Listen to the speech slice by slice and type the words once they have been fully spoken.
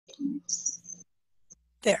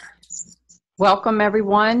There. Welcome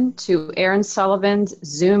everyone to Erin Sullivan's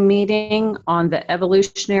Zoom meeting on the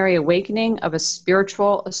evolutionary awakening of a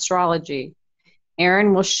spiritual astrology.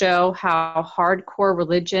 Erin will show how hardcore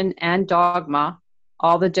religion and dogma,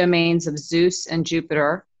 all the domains of Zeus and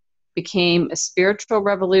Jupiter, became a spiritual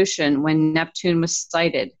revolution when Neptune was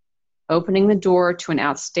sighted, opening the door to an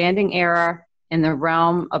outstanding era in the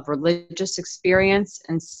realm of religious experience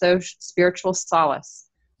and spiritual solace.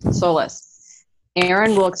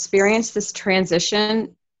 Erin will experience this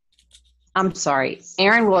transition.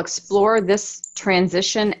 Erin will explore this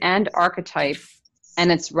transition and archetype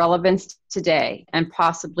and its relevance today and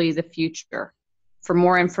possibly the future. For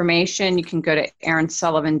more information, you can go to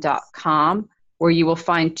erinsullivan.com, where you will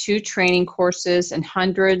find 2 training courses and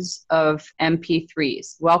hundreds of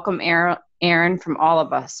MP3s. Welcome, Erin, from all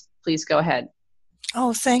of us. Please go ahead.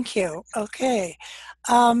 Oh, thank you. Okay.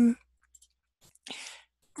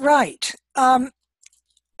 Right.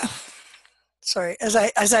 Sorry,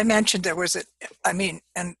 as I mentioned, there was and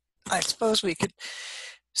I suppose we could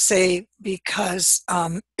say because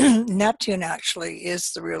Neptune actually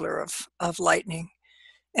is the ruler of lightning,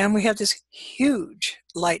 and we have this huge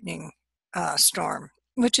lightning storm,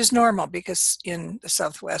 which is normal because in the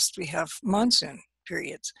Southwest we have monsoon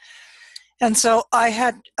periods. And so I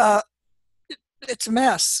had, it's a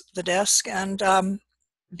mess, the desk, and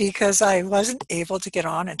because I wasn't able to get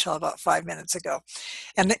on until about 5 minutes ago.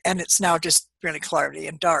 And it's now just really cloudy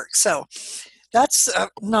and dark. So that's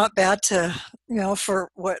not bad to, for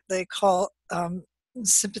what they call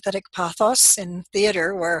sympathetic pathos in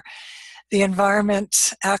theater, where the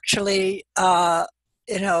environment actually,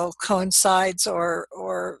 coincides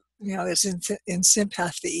or is in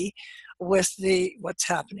sympathy with what's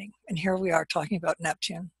happening. And here we are talking about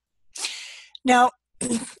Neptune. Now,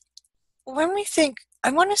 when we think, I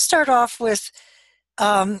want to start off with,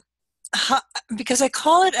 because I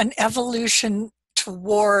call it an evolution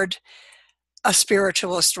toward a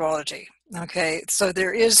spiritual astrology. Okay, so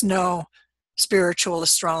there is no spiritual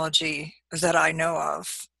astrology that I know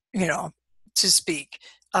of, to speak,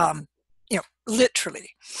 literally.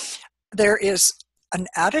 There is an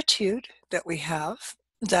attitude that we have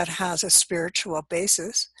that has a spiritual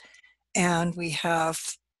basis, and we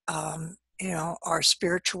have our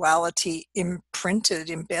spirituality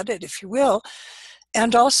embedded, if you will,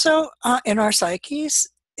 and also in our psyches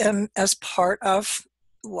as part of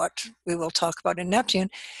what we will talk about in Neptune.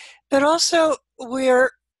 But also we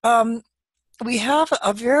have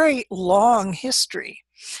a very long history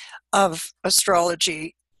of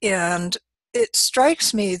astrology, and it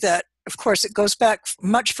strikes me that, of course, it goes back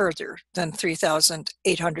much further than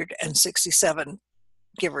 3,867,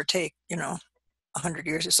 give or take, 100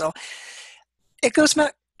 years or so. It goes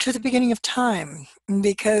back to the beginning of time,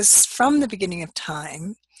 because from the beginning of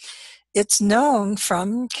time, it's known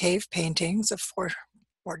from cave paintings of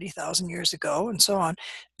 40,000 years ago and so on,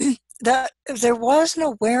 that there was an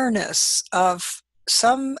awareness of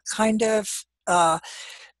some kind of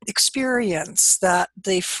experience that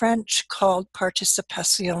the French called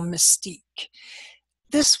participation mystique.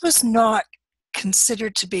 This was not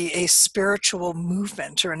considered to be a spiritual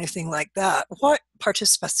movement or anything like that. What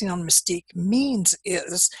participation mystique means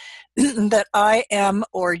is that I am,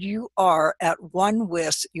 or you are, at one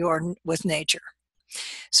with nature.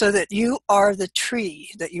 So that you are the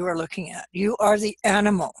tree that you are looking at. You are the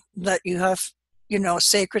animal that you have,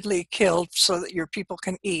 sacredly killed so that your people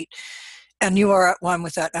can eat. And you are at one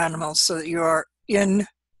with that animal, so that you are in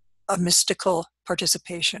a mystical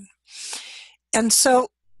participation. And so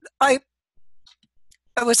I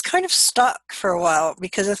was kind of stuck for a while,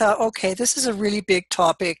 because I thought, okay, this is a really big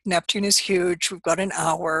topic. Neptune is huge. We've got an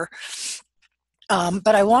hour.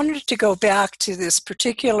 But I wanted to go back to this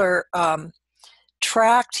particular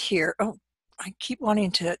tract here. Oh, I keep wanting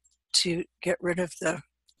to get rid of the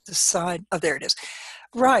side. Oh, there it is.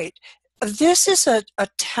 Right. This is a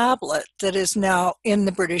tablet that is now in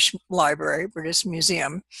the British Library, British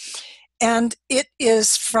Museum. And it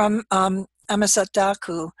is from Amisat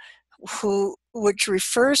Daku, which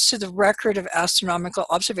refers to the record of astronomical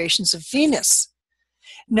observations of Venus.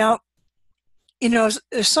 Now, there's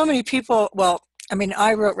so many people, I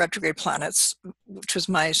wrote Retrograde Planets, which was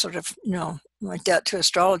my sort of, my debt to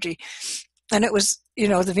astrology. And it was,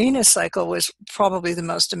 the Venus cycle was probably the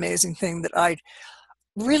most amazing thing that I'd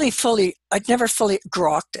never fully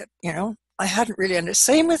grokked it, I hadn't really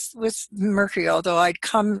understood. Same with Mercury, although I'd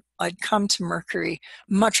come to Mercury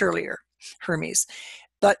much earlier, Hermes.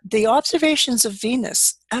 But the observations of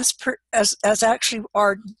Venus, as actually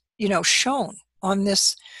are, shown on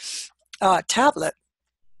this tablet,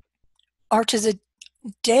 are to the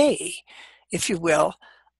day, if you will,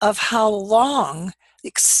 of how long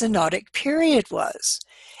the synodic period was.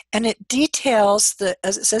 And it details,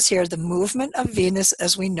 as it says here, the movement of Venus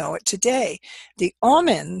as we know it today. The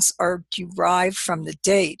omens are derived from the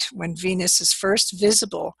date when Venus is first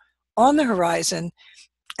visible on the horizon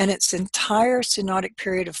and its entire synodic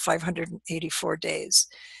period of 584 days.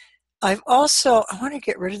 I want to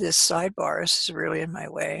get rid of this sidebar. This is really in my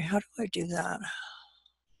way. How do I do that?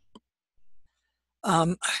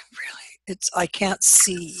 I can't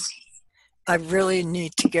see. I really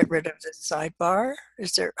need to get rid of the sidebar.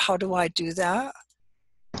 How do I do that?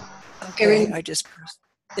 Okay, Erin,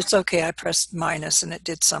 it's okay. I pressed minus and it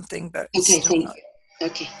did something, but okay, thank you.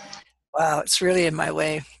 Okay. Wow, it's really in my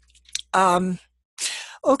way.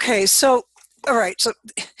 Okay, so, all right, so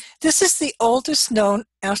this is the oldest known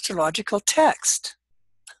astrological text.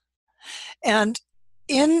 And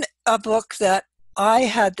in a book that I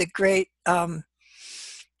had the great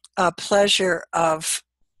pleasure of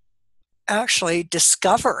actually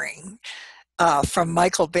discovering from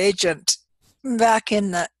Michael Bagent back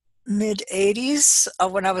in the mid-'80s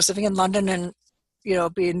when I was living in London and,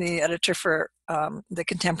 being the editor for the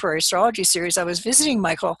Contemporary Astrology series, I was visiting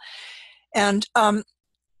Michael. And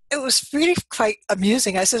it was really quite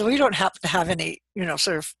amusing. I said, we don't happen to have any,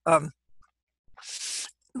 sort of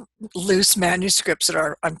loose manuscripts that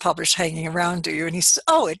are unpublished hanging around, do you? And he says,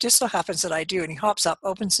 oh, it just so happens that I do. And he hops up,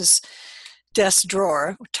 opens his desk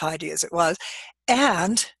drawer, tidy as it was,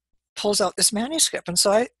 and pulls out this manuscript. And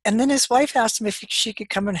then his wife asked him if he could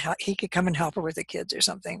come and help her with the kids or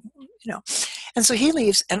something, And so he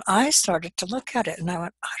leaves, and I started to look at it, and I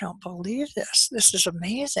went, I don't believe this. This is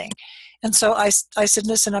amazing. And so I said,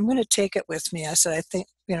 listen, I'm going to take it with me. I said, I think,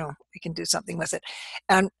 we can do something with it.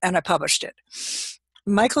 And I published it.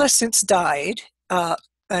 Michael has since died.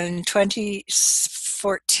 In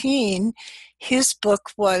 2014, his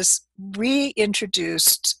book was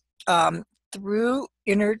reintroduced through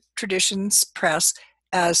Inner Traditions Press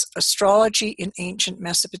as Astrology in Ancient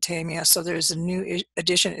Mesopotamia. So there's a new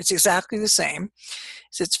edition. It's exactly the same.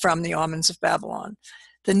 It's from the Omens of Babylon.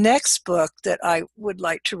 The next book that I would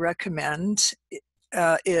like to recommend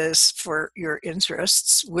is, for your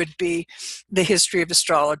interests, would be The History of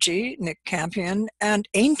Astrology, Nick Campion, and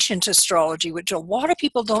Ancient Astrology, which a lot of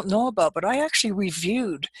people don't know about, but I actually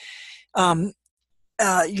reviewed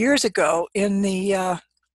years ago in the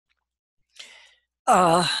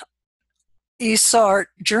ESAR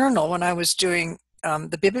journal when I was doing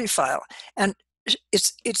the bibliophile. And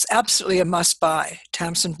it's absolutely a must-buy.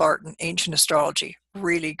 Tamsin Barton, Ancient Astrology,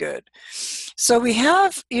 really good. So we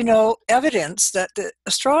have, evidence that the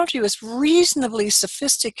astrology was reasonably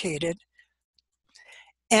sophisticated,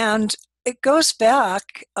 and it goes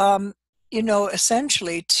back,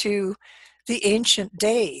 essentially to the ancient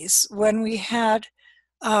days when we had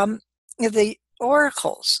the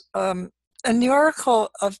oracles. And the Oracle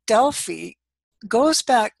of Delphi goes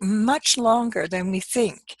back much longer than we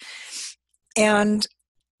think. And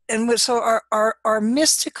so our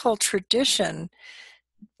mystical tradition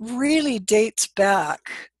really dates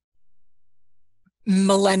back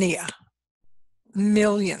millennia,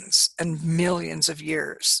 millions and millions of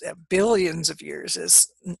years, billions of years, as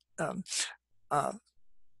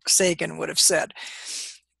Sagan would have said.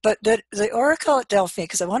 But the Oracle at Delphi,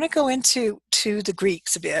 because I want to go into the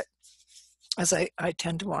Greeks a bit, as I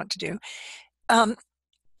tend to want to do,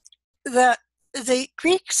 that the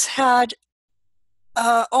Greeks had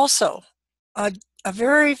also a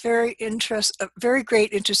very, very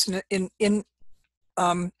great interest in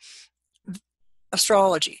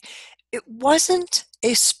astrology. It wasn't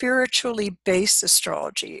a spiritually based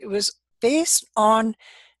astrology. It was based on,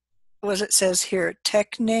 what it says here,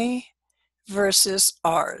 techne versus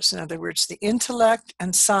ars. In other words, the intellect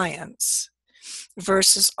and science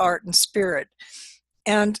versus art and spirit.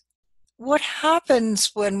 And what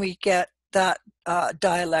happens when we get that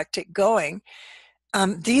dialectic going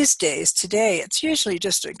these days, today, it's usually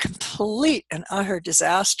just a complete and utter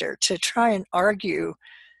disaster to try and argue,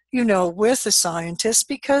 with the scientists,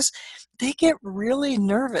 because they get really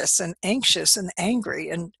nervous and anxious and angry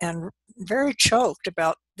and very choked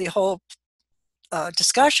about the whole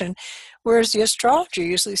discussion, whereas the astrologer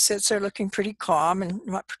usually sits there looking pretty calm and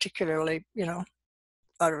not particularly,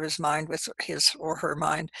 out of his mind with his or her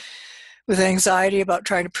mind with anxiety about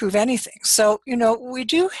trying to prove anything. So, we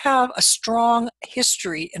do have a strong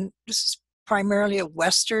history, and this is primarily a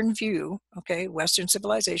Western view, okay, Western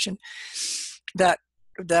civilization, that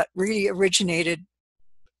really originated,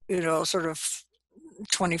 sort of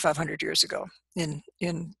 2,500 years ago in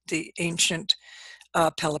the ancient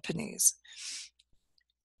Peloponnese.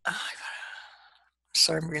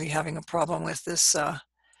 So I'm really having a problem with this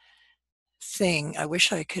thing. I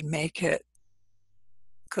wish I could make it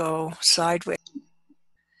go sideways.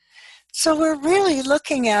 So we're really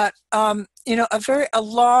looking at, a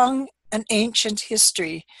long and ancient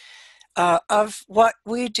history of what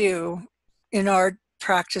we do in our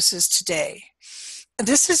practices today.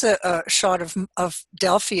 This is a shot of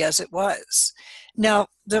Delphi as it was. Now,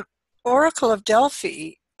 the Oracle of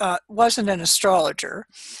Delphi wasn't an astrologer.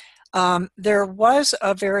 There was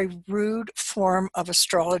a very rude form of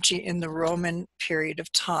astrology in the Roman period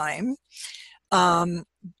of time,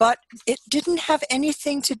 but it didn't have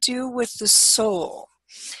anything to do with the soul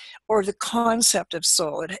or the concept of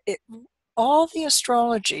soul. All the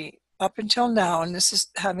astrology up until now, and this is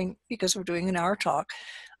because we're doing an hour talk,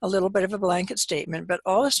 a little bit of a blanket statement, but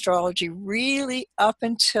all astrology really up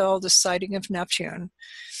until the sighting of Neptune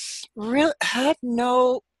really had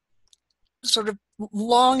no sort of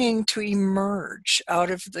longing to emerge out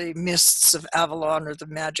of the mists of Avalon or the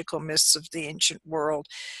magical mists of the ancient world.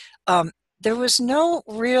 There was no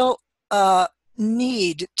real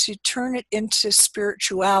need to turn it into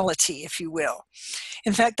spirituality, if you will.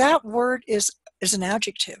 In fact, that word is an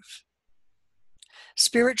adjective.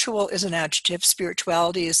 Spiritual is an adjective.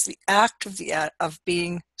 Spirituality is the act of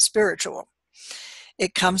being spiritual.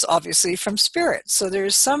 It comes obviously from spirit. So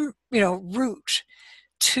there's some, root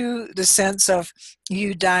to the sense of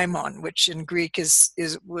eudaimon, which in Greek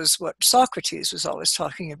was what Socrates was always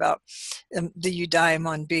talking about. The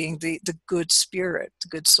eudaimon being the good spirit, the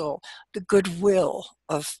good soul, the good will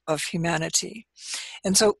of humanity.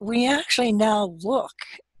 And so we actually now look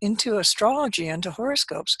into astrology, into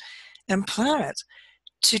horoscopes and planets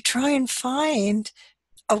to try and find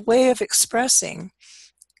a way of expressing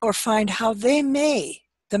or find how they may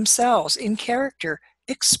themselves in character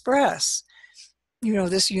express,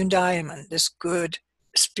 this eudaimon, this good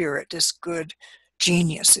spirit, this good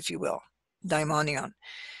genius, if you will, daimonion.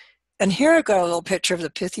 And here I've got a little picture of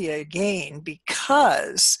the Pythia again,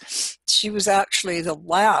 because she was actually the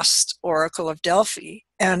last oracle of Delphi,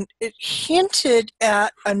 and it hinted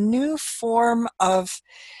at a new form of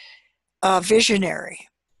visionariness.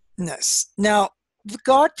 Now, the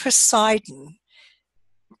god Poseidon,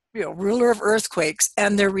 ruler of earthquakes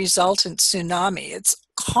and their resultant tsunami, it's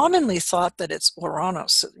commonly thought that it's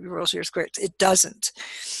Uranus that rules the earthquakes. It doesn't.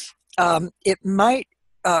 It might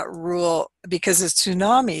rule, because a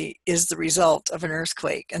tsunami is the result of an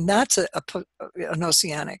earthquake, and that's an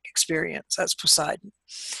oceanic experience. That's Poseidon.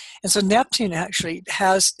 And so Neptune actually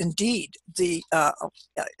has indeed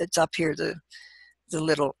it's up here, the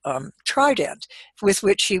little trident with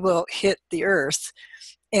which he will hit the earth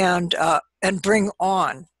and bring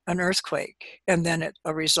on an earthquake, and then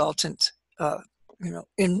a resultant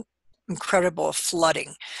incredible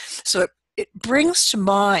flooding. So it brings to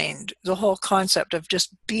mind the whole concept of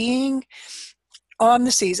just being on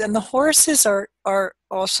the seas. And the horses are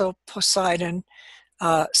also Poseidon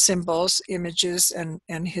symbols, images,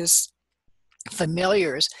 and his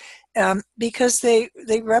familiars, because they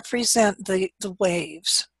represent the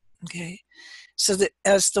waves. Okay, so that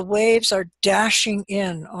as the waves are dashing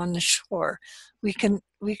in on the shore, we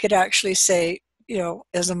could actually say,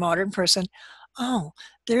 as a modern person, oh,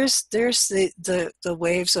 there's the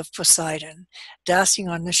waves of Poseidon dashing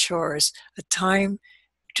on the shores, a time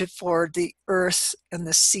for the earth and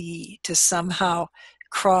the sea to somehow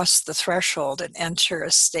cross the threshold and enter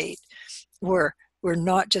a state where we're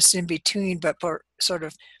not just in between, but we're sort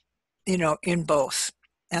of, in both.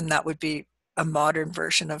 And that would be a modern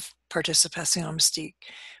version of participation mystique,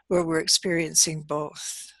 where we're experiencing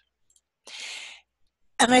both.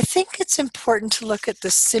 And I think it's important to look at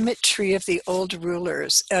the symmetry of the old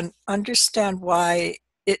rulers and understand why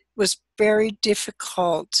it was very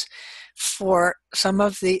difficult for some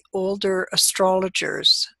of the older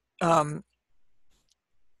astrologers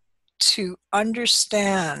to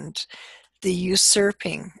understand the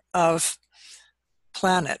usurping of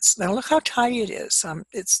planets. Now look how tiny it is.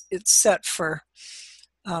 It's set for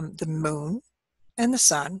the moon and the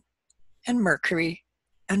sun and Mercury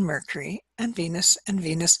and Mercury and Venus and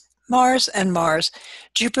Venus, Mars and Mars,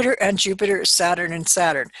 Jupiter and Jupiter, Saturn and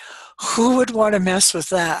Saturn. Who would want to mess with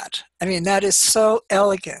that? I mean, that is so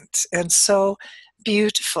elegant and so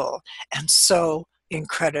beautiful and so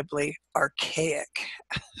incredibly archaic.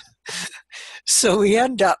 So we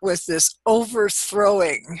end up with this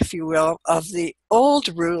overthrowing, if you will, of the old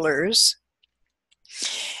rulers,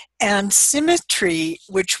 and symmetry,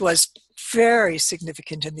 which was very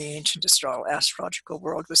significant in the ancient astrological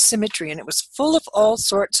world, was symmetry, and it was full of all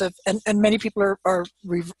sorts of, and many people are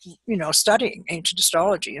studying ancient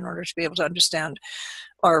astrology in order to be able to understand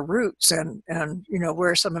our roots and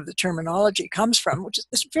where some of the terminology comes from, which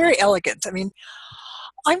is very elegant. I mean,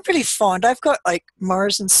 I'm really fond. I've got like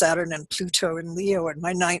Mars and Saturn and Pluto and Leo in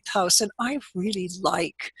my ninth house, and I really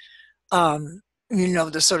like,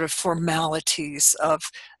 the sort of formalities of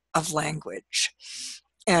language.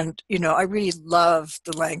 And, I really love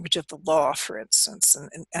the language of the law, for instance,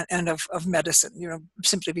 and of medicine,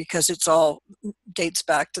 simply because it's all dates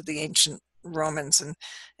back to the ancient Romans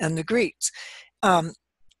and the Greeks.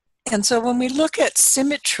 And so when we look at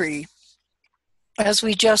symmetry, as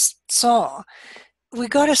we just saw, we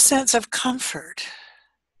got a sense of comfort.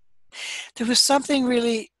 There was something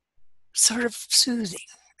really sort of soothing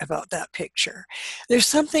about that picture. There's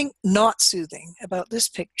something not soothing about this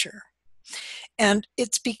picture. And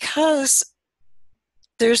it's because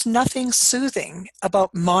there's nothing soothing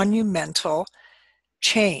about monumental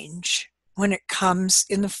change when it comes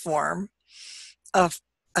in the form of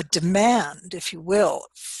a demand, if you will,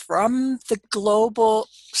 from the global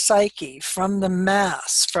psyche, from the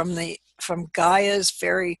mass, from Gaia's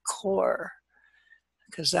very core,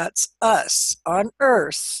 because that's us on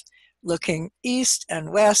Earth, looking east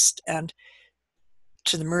and west and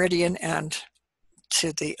to the meridian and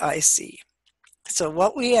to the IC. So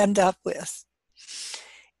what we end up with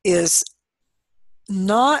is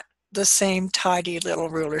not the same tidy little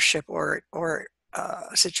rulership or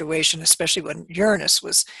situation, especially when Uranus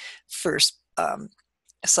was first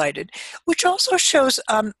cited, which also shows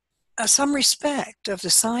some respect of the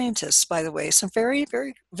scientists, by the way, some very,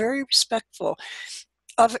 very, very respectful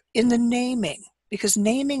in the naming, because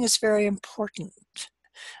naming is very important.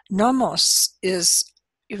 Nomos is,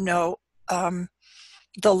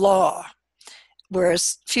 the law,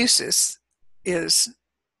 whereas physis is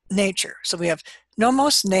nature. So we have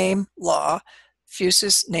nomos, name, law,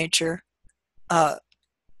 physis, nature,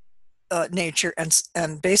 nature,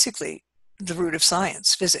 and basically the root of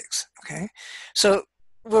science, physics. Okay, so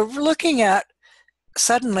we're looking at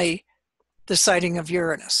suddenly the sighting of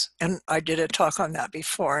Uranus, and I did a talk on that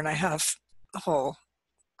before, and I have whole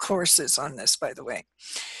courses on this, by the way,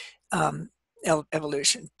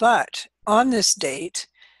 evolution. But on this date,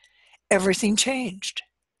 everything changed,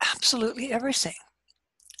 absolutely everything.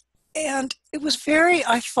 And it was very,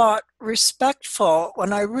 I thought, respectful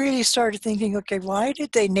when I really started thinking, okay, why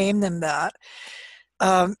did they name them that?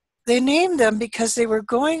 They named them because they were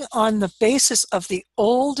going on the basis of the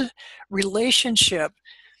old relationship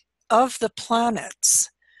of the planets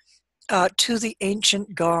to the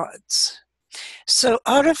ancient gods. So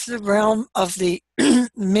out of the realm of the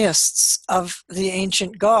mists of the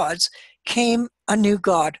ancient gods came a new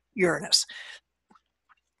god, Uranus.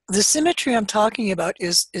 The symmetry I'm talking about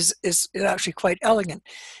is actually quite elegant,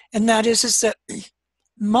 and that is that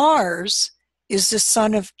Mars is the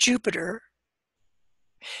son of Jupiter.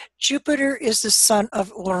 Jupiter is the son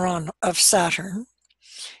of Saturn.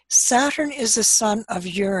 Saturn is the son of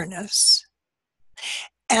Uranus,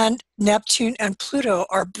 and Neptune and Pluto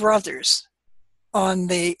are brothers on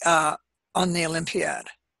the Olympiad.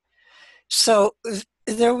 So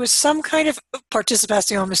there was some kind of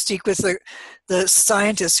participation mystique with the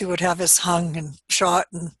scientists who would have us hung and shot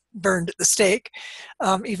and burned at the stake,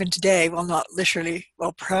 even today. Well, not literally.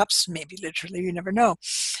 Well, perhaps, maybe literally. You never know.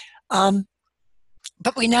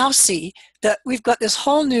 But we now see that we've got this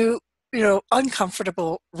whole new,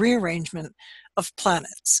 uncomfortable rearrangement of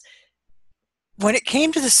planets. When it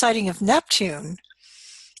came to the sighting of Neptune,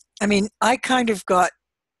 I mean, I kind of got,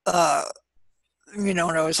 and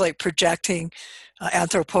I was like projecting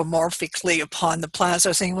anthropomorphically upon the planets. I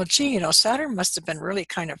was saying, well, gee, Saturn must have been really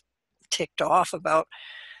kind of ticked off about,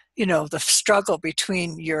 the struggle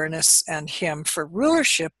between Uranus and him for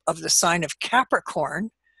rulership of the sign of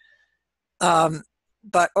Capricorn, of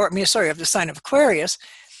the sign of Aquarius.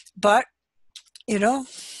 But,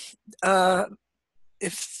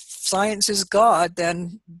 if science is God,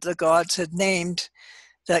 then the gods had named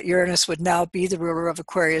that Uranus would now be the ruler of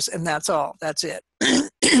Aquarius, and that's all. That's it.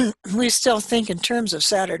 We still think in terms of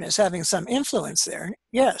Saturn as having some influence there.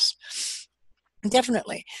 Yes,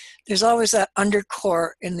 definitely. There's always that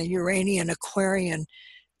undercore in the Uranian Aquarian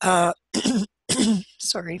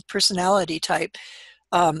personality type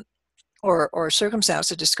or circumstance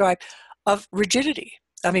to describe of rigidity.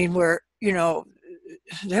 I mean, where,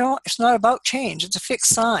 it's not about change. It's a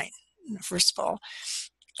fixed sign, first of all.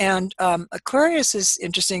 And Aquarius is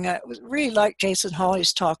interesting. I really like Jason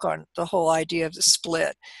Hawley's talk on the whole idea of the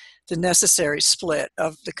split, the necessary split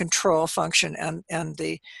of the control function and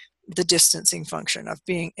the distancing function of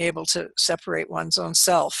being able to separate one's own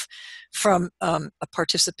self from a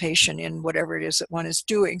participation in whatever it is that one is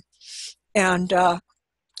doing, and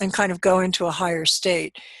kind of go into a higher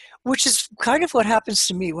state. which is kind of what happens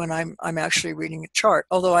to me when I'm actually reading a chart.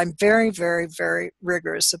 Although I'm very, very, very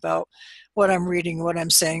rigorous about what I'm reading, what I'm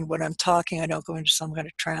saying, what I'm talking. I don't go into some kind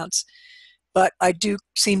of trance, but I do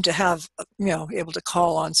seem to have, able to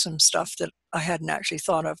call on some stuff that I hadn't actually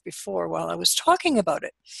thought of before while I was talking about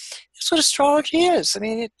it. That's what astrology is. I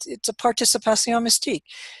mean, it's a participation mystique.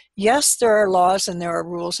 Yes, there are laws and there are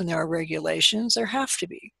rules and there are regulations. There have to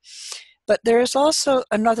be. But there is also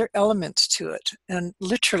another element to it, and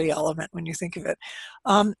literally element when you think of it.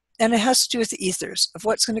 And it has to do with the ethers, of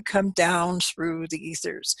what's going to come down through the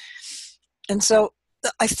ethers. And so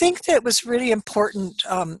I think that was really important,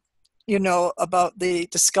 about the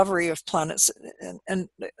discovery of planets. And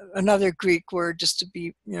another Greek word, just to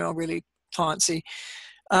be, really fancy,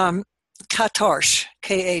 katarch,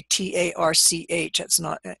 Katarch. It's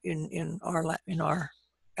not in our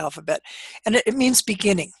alphabet, and it means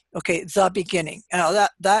beginning. Okay, the beginning. Now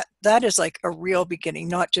that is like a real beginning,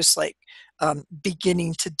 not just like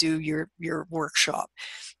beginning to do your workshop.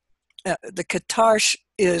 The katarch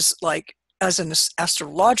is like, as an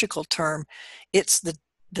astrological term, it's the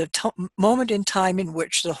moment in time in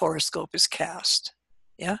which the horoscope is cast.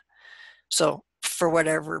 Yeah. So for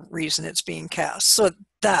whatever reason it's being cast. So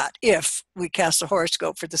that if we cast a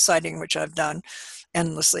horoscope for the sighting, which I've done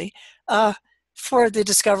endlessly, for the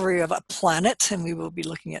discovery of a planet, and we will be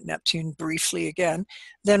looking at Neptune briefly again,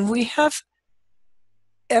 then we have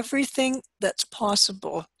everything that's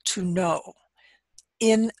possible to know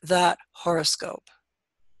in that horoscope.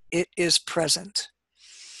 It is present.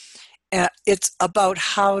 And it's about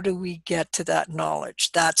how do we get to that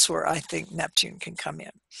knowledge. That's where I think Neptune can come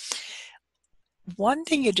in. One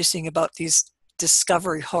thing interesting about these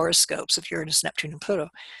discovery horoscopes of Uranus, Neptune, and Pluto,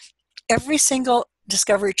 every single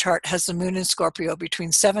discovery chart has the moon in Scorpio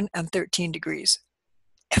between 7 and 13 degrees.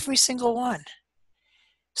 Every single one.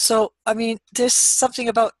 So, I mean, there's something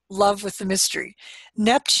about love with the mystery.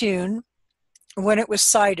 Neptune, when it was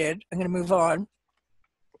sighted, I'm going to move on.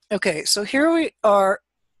 Okay, so here we are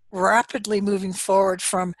rapidly moving forward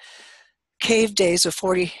from cave days of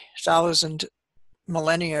 40,000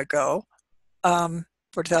 millennia ago,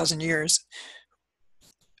 40,000 years.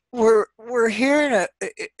 We're here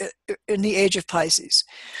in the age of Pisces.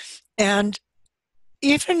 And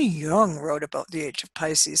even Jung wrote about the age of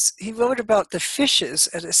Pisces. He wrote about the fishes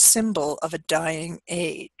as a symbol of a dying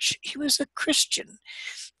age. He was a Christian,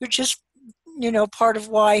 which is, part of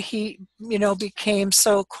why he, became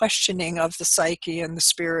so questioning of the psyche and the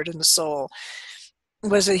spirit and the soul,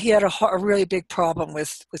 was that he had a really big problem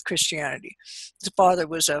with Christianity. His father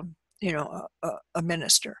was a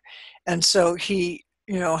minister. And so he,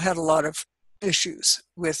 had a lot of issues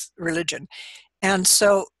with religion. And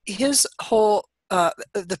so his whole,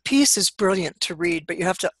 the piece is brilliant to read, but you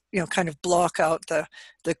have to, kind of block out the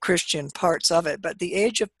Christian parts of it. But the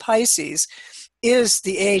age of Pisces is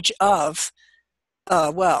the age of,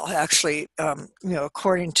 according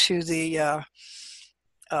to the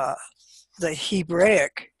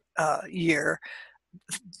Hebraic year,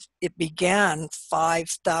 it began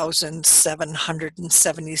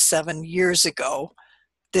 5,777 years ago,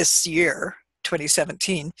 this year,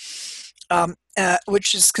 2017,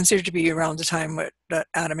 which is considered to be around the time that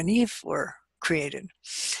Adam and Eve were created.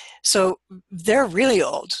 So they're really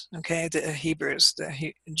old, okay, the Hebrews,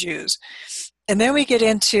 the Jews. And then we get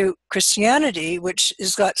into Christianity, which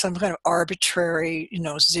has got some kind of arbitrary,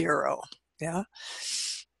 zero, yeah?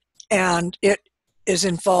 And it is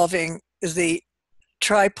involving the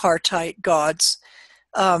tripartite gods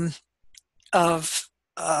of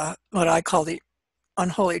what I call the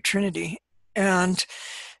unholy trinity. And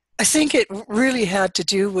I think it really had to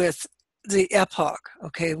do with the epoch,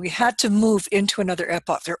 okay? We had to move into another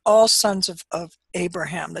epoch. They're all sons of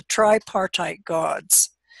Abraham, the tripartite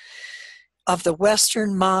gods of the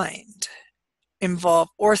Western mind involve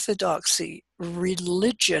orthodoxy,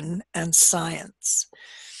 religion, and science.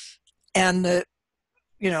 And the,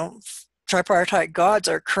 tripartite gods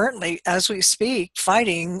are currently, as we speak,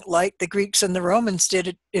 fighting like the Greeks and the Romans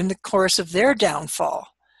did in the course of their downfall.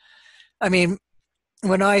 I mean,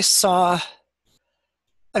 when I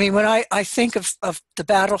think of the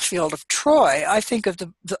battlefield of Troy, I think of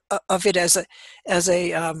of it as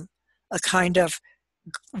a kind of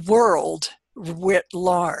world writ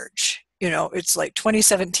large. It's like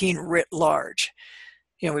 2017 writ large.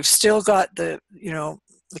 We've still got the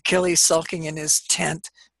Achilles sulking in his tent,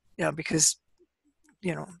 because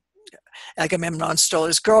Agamemnon stole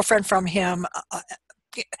his girlfriend from him.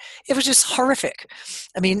 It was just horrific.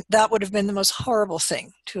 I mean, that would have been the most horrible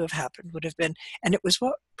thing to have happened, and it was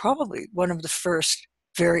probably one of the first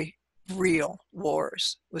very, real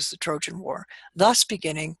wars was the Trojan War, thus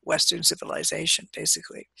beginning Western civilization,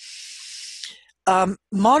 basically.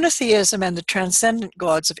 Monotheism and the transcendent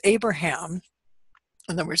gods of Abraham,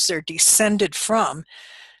 in other words, they're descended from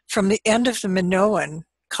the end of the Minoan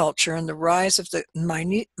culture and the rise of the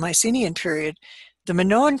Mycenaean period. The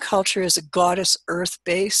Minoan culture is a goddess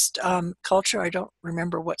earth-based culture. I don't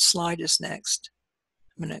remember what slide is next.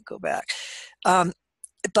 I'm going to go back.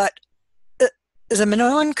 But the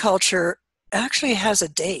Minoan culture actually has a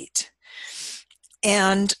date.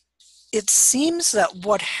 And it seems that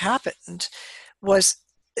what happened was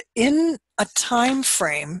in a time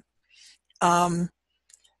frame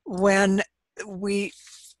when we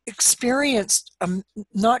experienced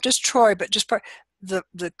not just Troy, but just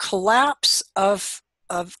the collapse of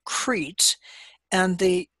Crete and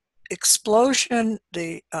the explosion,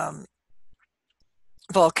 the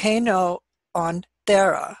volcano on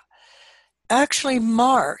Thera, actually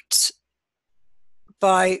marked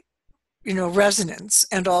by resonance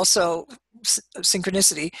and also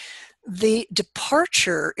synchronicity, the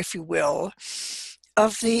departure, if you will,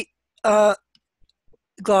 of the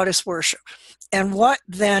goddess worship. And what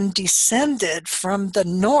then descended from the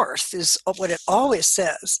north is what it always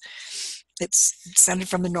says. It's descended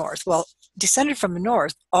from the north. Well, descended from the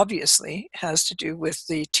north obviously has to do with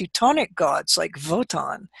the Teutonic gods like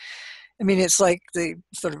Wotan. I mean, it's like the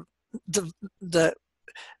sort of the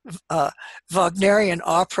Wagnerian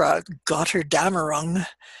opera Götterdämmerung.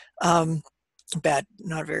 Bad,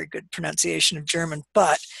 not a very good pronunciation of German,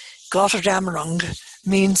 but Götterdämmerung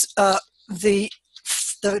means the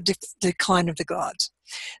decline of the gods.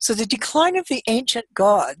 So the decline of the ancient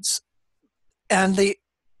gods and the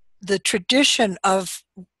tradition of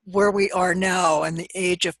where we are now in the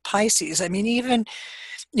age of Pisces. I mean, even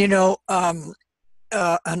an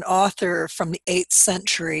author from the 8th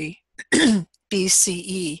century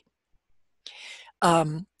BCE,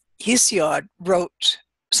 Hesiod, wrote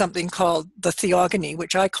something called the Theogony,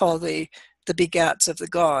 which I call the begats of the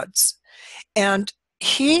gods. And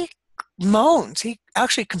he moans, he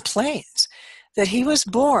actually complains that he was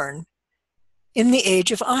born in the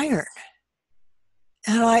age of iron.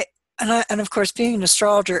 And of course, being an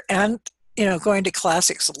astrologer and going to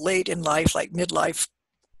classics late in life, like midlife,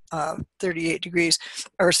 38 degrees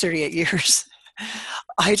or 38 years,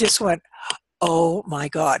 I just went, oh my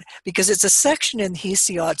God, because it's a section in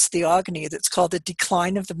Hesiod's Theogony that's called the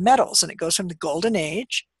decline of the metals, and it goes from the Golden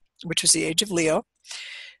Age, which was the age of Leo,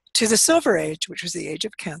 to the Silver Age, which was the age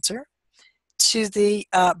of Cancer, to the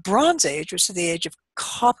Bronze Age, which is the age of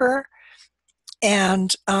copper,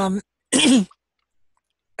 and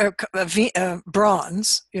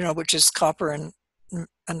bronze, which is copper and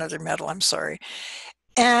another metal, I'm sorry,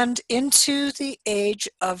 and into the age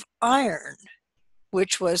of iron,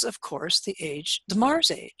 which was, of course, the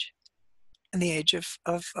Mars age, and the age of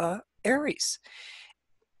Aries.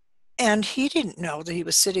 And he didn't know that he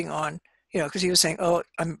was sitting on, because he was saying, oh,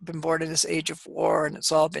 I've been born in this age of war, and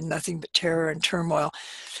it's all been nothing but terror and turmoil.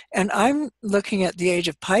 And I'm looking at the age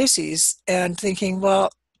of Pisces and thinking, well,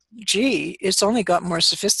 gee, it's only got more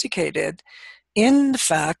sophisticated in the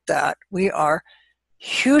fact that we are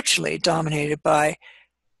hugely dominated by,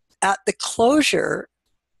 at the closure,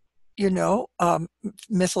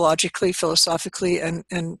 mythologically, philosophically, and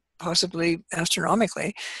possibly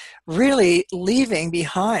astronomically, really leaving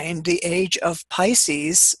behind the age of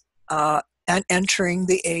Pisces and entering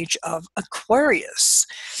the age of Aquarius.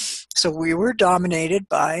 So we were dominated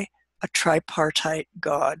by a tripartite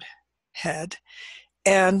godhead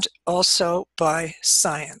and also by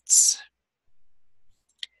science.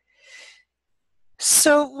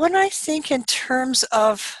 So when I think in terms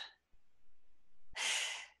of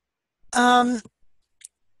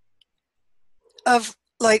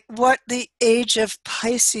like what the age of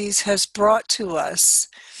Pisces has brought to us,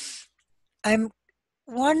 I'm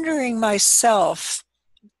wondering myself,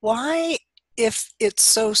 why, if it's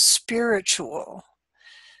so spiritual,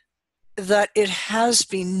 that it has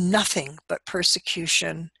been nothing but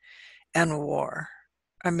persecution and war.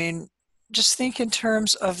 I mean, just think in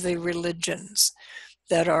terms of the religions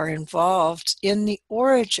that are involved in the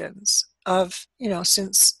origins of,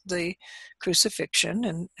 since the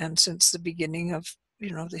crucifixion and since the beginning of,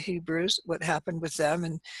 the Hebrews, what happened with them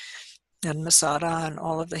and Masada and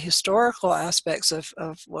all of the historical aspects of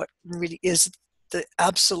what really is the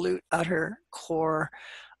absolute utter core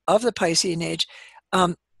of the Piscean age.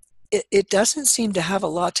 It doesn't seem to have a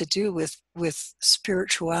lot to do with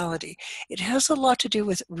spirituality. It has a lot to do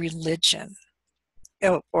with religion,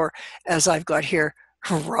 or as I've got here,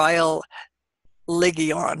 Ryle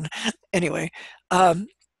Legion. Anyway,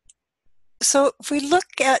 so if we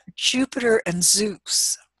look at Jupiter and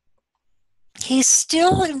Zeus, he's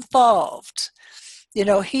still involved.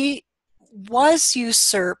 He was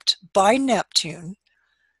usurped by Neptune,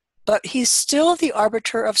 but he's still the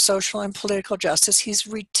arbiter of social and political justice. He's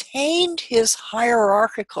retained his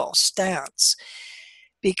hierarchical stance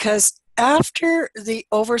because after the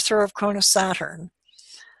overthrow of Cronus Saturn,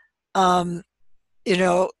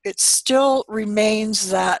 it still remains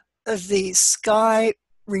that the sky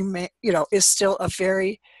is still a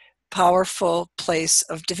very powerful place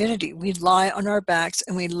of divinity. We lie on our backs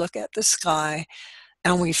and we look at the sky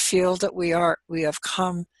and we feel that we have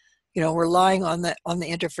come, we're lying on the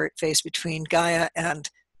interface between Gaia and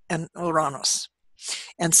Uranus.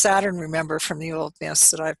 And Saturn, remember from the old myths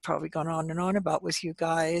that I've probably gone on and on about with you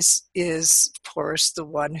guys, is of course the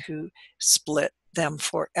one who split them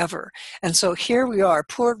forever. And so here we are,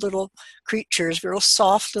 poor little creatures, real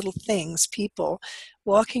soft little things, people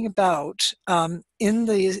walking about in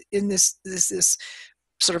this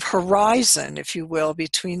sort of horizon, if you will,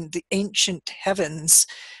 between the ancient heavens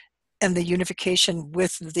and the unification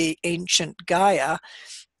with the ancient Gaia.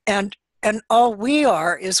 And all we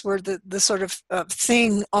are is we're the sort of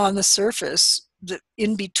thing on the surface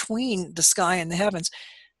in between the sky and the heavens,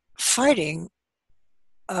 fighting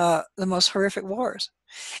the most horrific wars.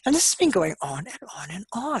 And this has been going on and on and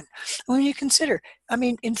on. When you consider,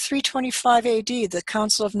 in 325 AD, the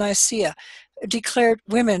Council of Nicaea declared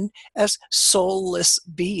women as soulless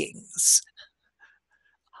beings.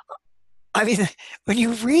 When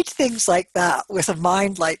you read things like that with a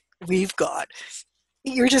mind like we've got,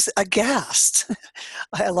 you're just aghast.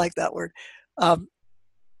 I like that word.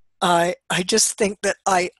 I just think that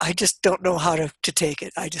I just don't know how to take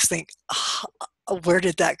it. I just think, where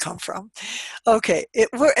did that come from? Okay,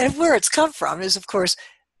 where it's come from is, of course,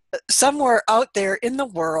 somewhere out there in the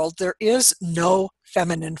world, there is no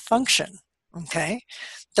feminine function, okay?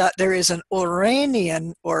 That there is an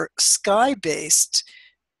Uranian or sky-based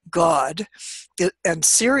god and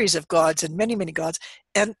series of gods and many, many gods.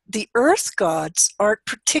 And the earth gods aren't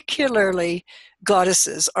particularly,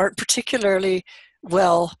 goddesses aren't particularly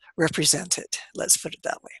well represented. Let's put it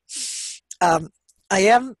that way. I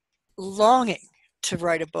am longing to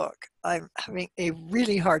write a book. I'm having a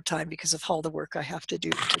really hard time because of all the work I have to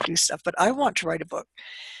do stuff, but I want to write a book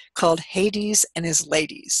called Hades and His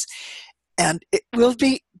Ladies. And it will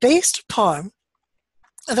be based upon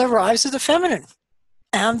the rise of the feminine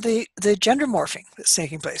and the gender morphing that's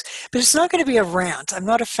taking place. But it's not going to be a rant. I'm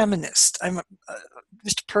not a feminist. I'm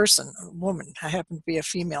just a person, a woman. I happen to be a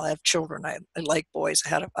female. I have children. I like boys. I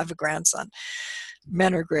have a grandson.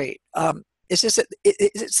 Men are great. It's just that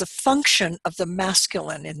it's a function of the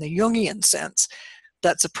masculine in the Jungian sense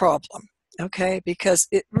that's a problem, okay? Because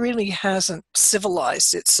it really hasn't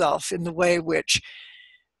civilized itself in the way which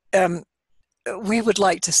we would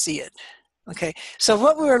like to see it. Okay, so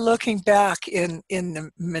what we were looking back in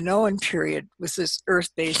the Minoan period with this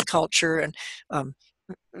earth-based culture and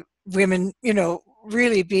women,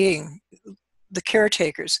 really being the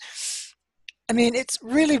caretakers. It's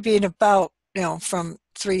really been about, from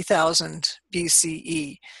 3000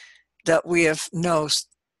 BCE that we have known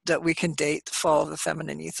that we can date the fall of the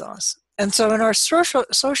feminine ethos. And so in our social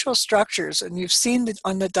structures, and you've seen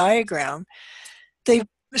on the diagram,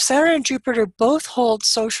 Saturn and Jupiter both hold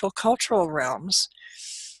social cultural realms,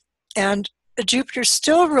 and Jupiter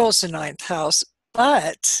still rules the ninth house,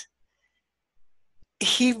 but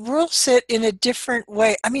he rules it in a different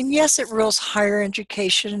way. Yes, it rules higher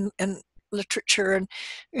education and literature and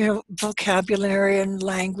vocabulary and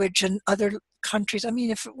language and other countries.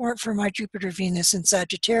 If it weren't for my Jupiter, Venus, and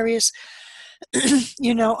Sagittarius,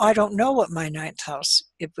 I don't know what my ninth house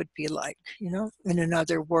it would be like, in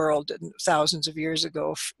another world and thousands of years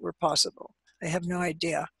ago, if it were possible. I have no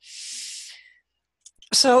idea.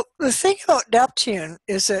 So the thing about Neptune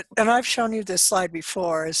is that, and I've shown you this slide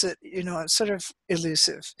before, is that, it's sort of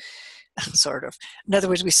elusive, sort of. In other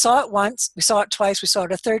words, we saw it once, we saw it twice, we saw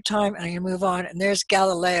it a third time, and I'm going to move on. And there's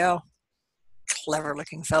Galileo, clever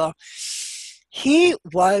looking fellow. He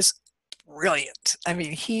was brilliant.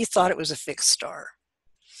 He thought it was a fixed star.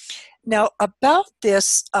 Now, about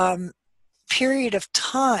this period of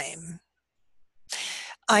time,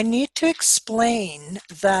 I need to explain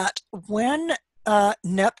that when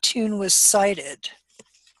Neptune was sighted,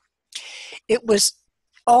 it was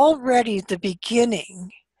already the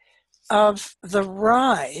beginning of the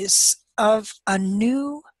rise of a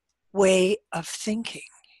new way of thinking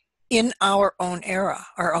in our own era,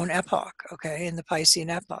 our own epoch, okay, in the Piscean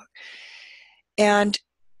epoch. And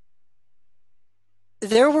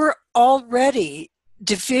there were already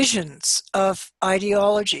divisions of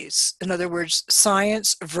ideologies. In other words,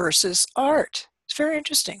 science versus art. It's very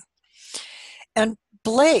interesting. And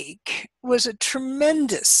Blake was a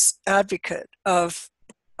tremendous advocate of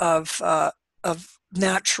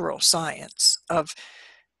natural science, of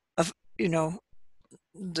you know,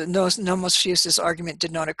 the nomos physis argument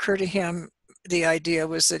did not occur to him. The idea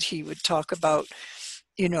was that he would talk about,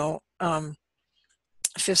 you know,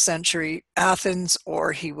 5th century Athens,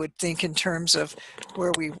 or he would think in terms of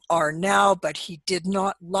where we are now, but he did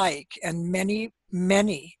not like, and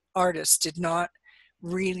many artists did not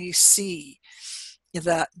really see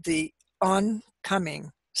that the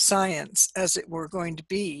oncoming science as it were going to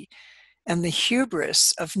be, and the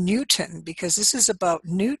hubris of Newton, because this is about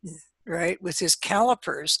Newton, right, with his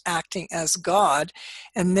calipers acting as God.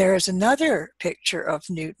 And there's another picture of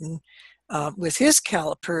Newton with his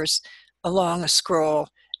calipers along a scroll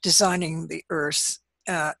designing the earth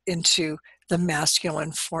into the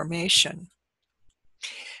masculine formation.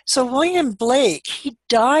 So William Blake, he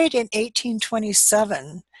died in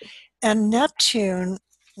 1827, and Neptune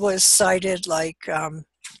was sighted like, it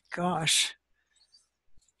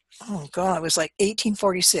was like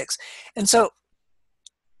 1846. And so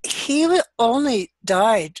he only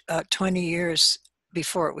died 20 years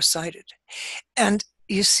before it was sighted. And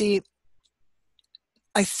you see,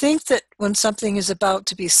 I think that when something is about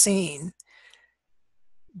to be seen,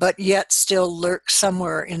 but yet still lurks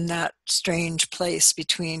somewhere in that strange place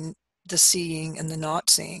between the seeing and the not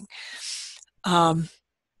seeing,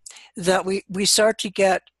 that we start to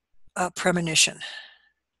get premonition.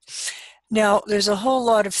 Now, there's a whole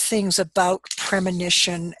lot of things about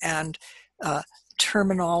premonition and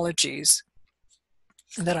terminologies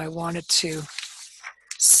that I wanted to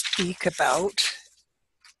speak about.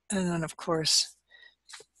 And then, of course,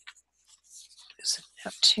 is it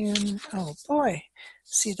Neptune? Oh boy,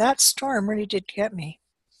 see, that storm really did get me,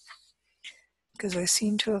 because I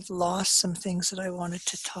seem to have lost some things that I wanted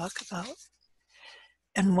to talk about.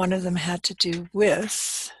 And one of them had to do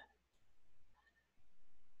with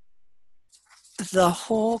the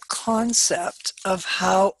whole concept of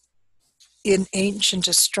how in ancient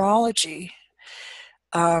astrology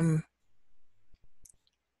and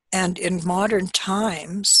in modern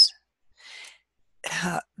times,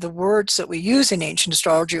 the words that we use in ancient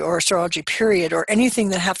astrology or astrology period, or anything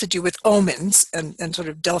that have to do with omens and sort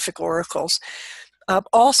of Delphic oracles,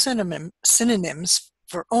 all synonyms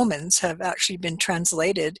for omens have actually been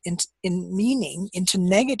translated in meaning into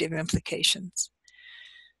negative implications.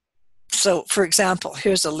 So, for example,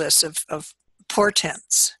 here's a list of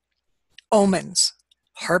portents: omens,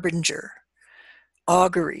 harbinger,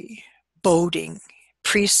 augury, boding,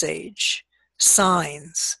 presage,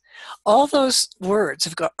 signs. All those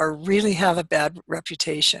words really have a bad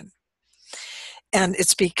reputation. And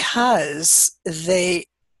it's because they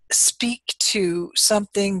speak to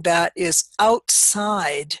something that is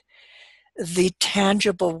outside the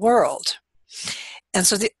tangible world. And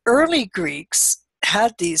so the early Greeks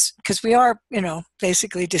had these, because we are,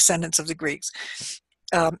 basically descendants of the Greeks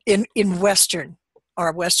in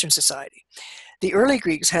our Western society. The early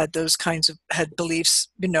Greeks had those had beliefs,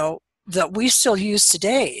 that we still use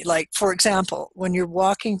today. Like, for example, when you're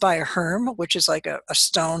walking by a herm, which is like a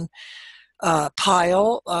stone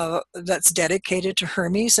pile that's dedicated to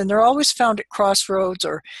Hermes, and they're always found at crossroads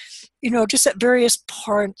or, just at various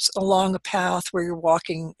parts along a path where you're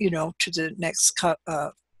walking, to the next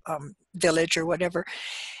village or whatever.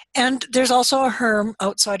 And there's also a herm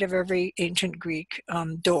outside of every ancient Greek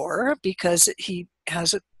door, because he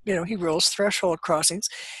has he rules threshold crossings.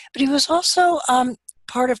 But he was also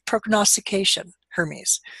part of prognostication,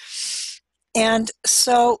 Hermes. And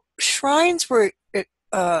so shrines were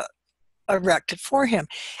erected for him.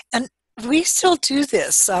 And we still do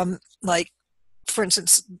this. Like, for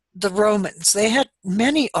instance, the Romans, they had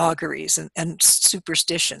many auguries and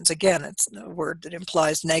superstitions. Again, it's a word that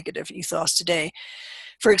implies negative ethos today.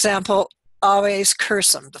 For example, aves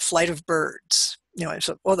cursum, the flight of birds.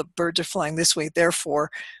 So, the birds are flying this way, therefore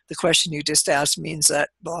the question you just asked means that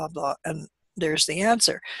blah, blah, and there's the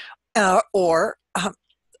answer. Or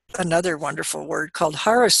another wonderful word called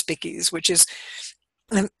haruspices, which is,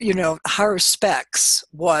 haruspex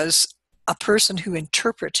was a person who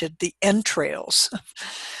interpreted the entrails.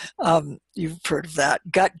 You've heard of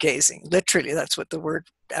that, gut gazing. Literally, that's what the word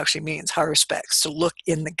actually means, haruspex, to look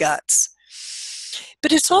in the guts.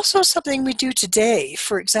 But it's also something we do today.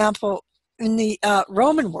 For example, in the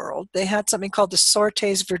Roman world, they had something called the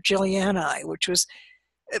sortes Virgilianae, which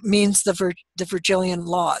means the Virgilian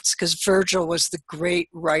lots, because Virgil was the great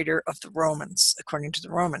writer of the Romans, according to the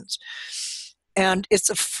Romans. And it's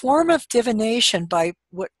a form of divination by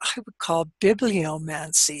what I would call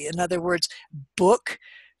bibliomancy. In other words, book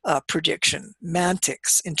prediction,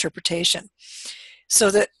 mantics, interpretation. So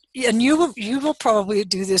that and you will probably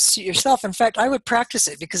do this yourself. In fact, I would practice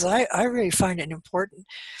it because I really find it important.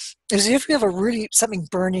 Is if you have a really something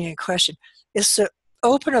burning in question, is to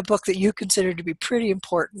open a book that you consider to be pretty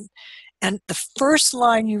important, and the first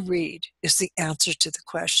line you read is the answer to the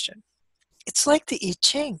question. It's like the I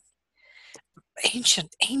Ching,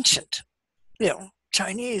 ancient,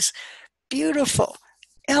 Chinese, beautiful,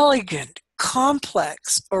 elegant,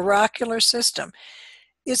 complex, oracular system.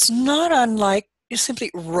 It's not unlike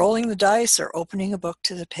simply rolling the dice or opening a book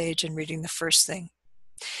to the page and reading the first thing.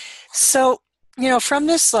 So, from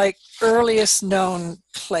this earliest known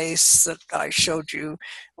place that I showed you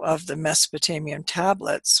of the Mesopotamian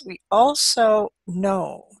tablets, we also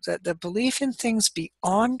know that the belief in things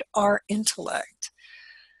beyond our intellect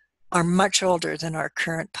are much older than our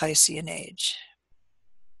current Piscean age.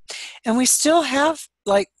 And we still have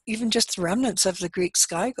even just the remnants of the Greek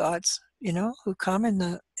sky gods, who come in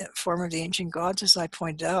the form of the ancient gods, as I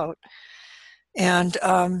pointed out. And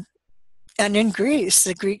in Greece,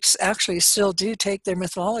 the Greeks actually still do take their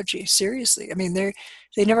mythology seriously. I mean, they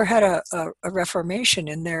never had a reformation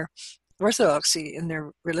in their orthodoxy, in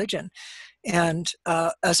their religion. And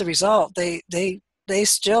as a result, they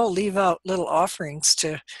still leave out little offerings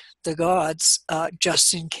to the gods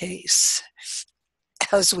just in case,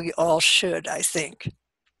 as we all should, I think.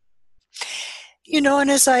 And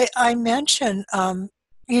as I mentioned,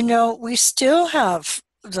 we still have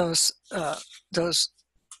those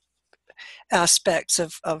aspects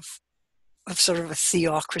of sort of a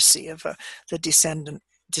theocracy, of the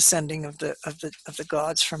descending of the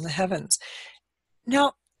gods from the heavens.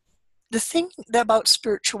 Now, the thing about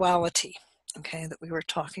spirituality, okay, that we were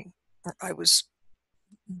talking, or I was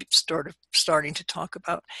sort of starting to talk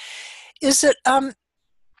about, is that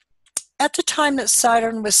at the time that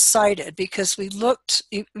Saturn was sighted, because we looked,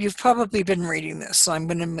 you've probably been reading this, so I'm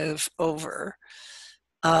going to move over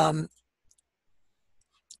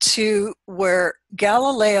to where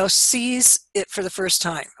Galileo sees it for the first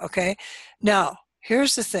time, okay? Now,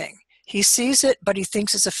 here's the thing. He sees it, but he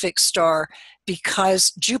thinks it's a fixed star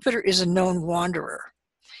because Jupiter is a known wanderer,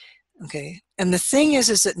 okay? And the thing is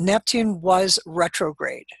that Neptune was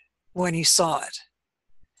retrograde when he saw it.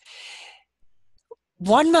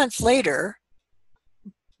 1 month later,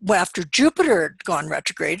 after Jupiter had gone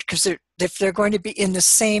retrograde, because if they're going to be in the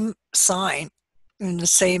same sign, in the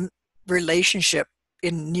same relationship,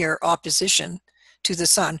 in near opposition to the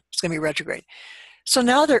sun, it's going to be retrograde. So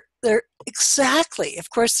now they're exactly, of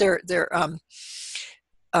course, their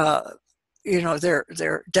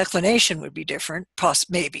declination would be different,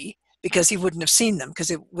 maybe, because he wouldn't have seen them, because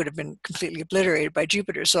it would have been completely obliterated by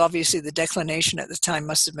Jupiter. So obviously the declination at the time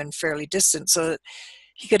must have been fairly distant, so that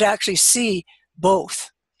he could actually see both.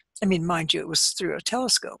 I mean, mind you, it was through a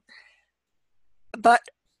telescope. But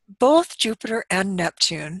both Jupiter and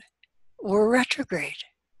Neptune were retrograde.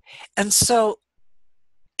 And so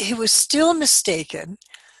he was still mistaken,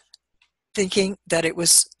 thinking that it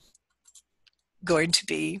was going to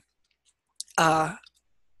be a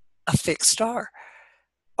fixed star.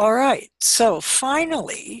 All right, so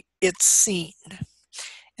finally it's seen.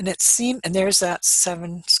 And there's that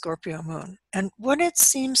 7 Scorpio moon. And what it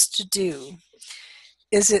seems to do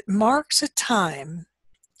is it marks a time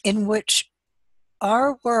in which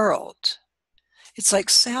our world, it's like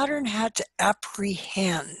Saturn had to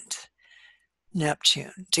apprehend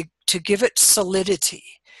Neptune to give it solidity,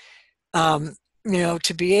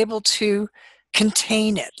 to be able to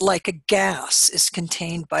contain it, like a gas is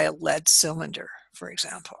contained by a lead cylinder, for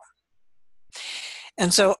example.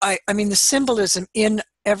 And so, I mean, the symbolism in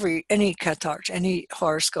any cartograph, any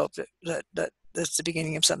horoscope that's the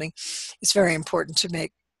beginning of something, it's very important to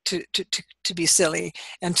make to be silly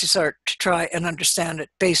and to start to try and understand it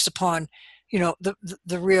based upon,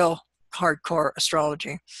 the real hardcore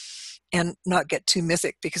astrology, and not get too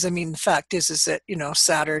mythic, because I mean, the fact is that,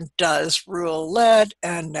 Saturn does rule lead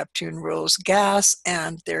and Neptune rules gas,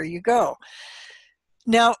 and there you go.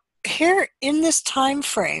 Now, here in this time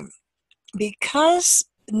frame, because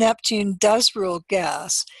Neptune does rule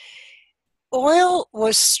gas, oil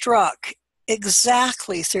was struck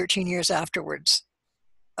exactly 13 years afterwards,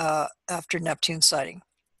 after Neptune's sighting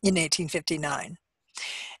in 1859.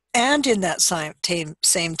 And in that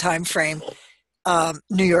same time frame,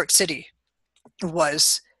 New York City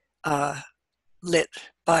was lit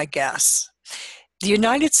by gas. The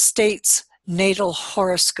United States natal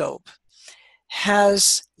horoscope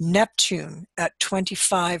has Neptune at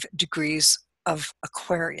 25 degrees of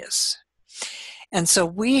Aquarius. And so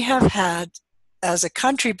we have had, as a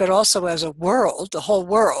country, but also as a world, the whole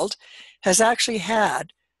world has actually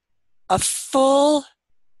had a full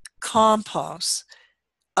compos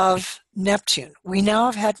of Neptune. We now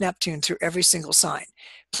have had Neptune through every single sign.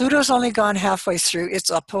 Pluto's only gone halfway through. It's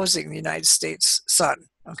opposing the United States sun,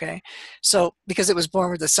 okay? So because it was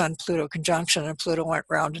born with the sun-Pluto conjunction, and Pluto went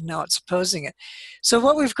round and now it's opposing it. So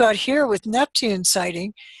what we've got here with Neptune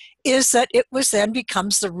sighting is that it was then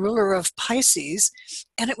becomes the ruler of Pisces,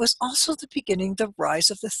 and it was also the beginning, the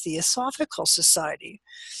rise of the Theosophical Society,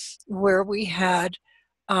 where we had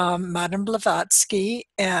Madame Blavatsky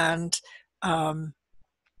and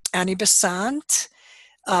Annie Besant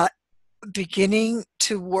beginning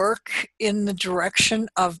to work in the direction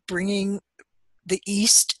of bringing the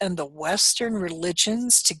East and the Western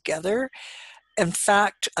religions together. In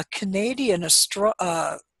fact, a Canadian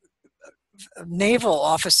naval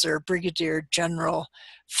officer, Brigadier General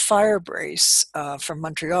Firebrace from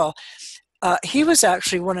Montreal, he was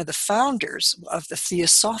actually one of the founders of the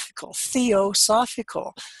Theosophical.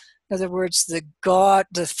 In other words, the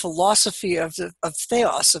philosophy of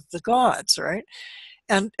theos, of the gods, right?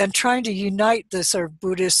 And trying to unite the sort of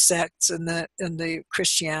Buddhist sects and the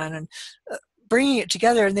Christian, and bringing it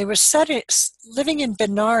together. And they were living in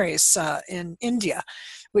Benares in India,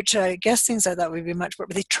 which I guess things like that would be much more.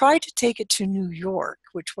 But they tried to take it to New York,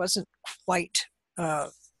 which wasn't quite,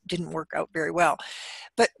 didn't work out very well.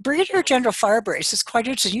 But Brigadier General Firebrace is quite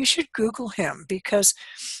interesting. You should Google him, because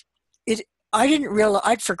I didn't realize,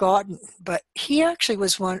 I'd forgotten, but he actually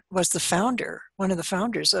was one of the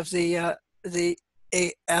founders of the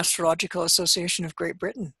Astrological Association of Great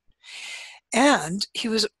Britain. And he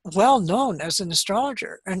was well known as an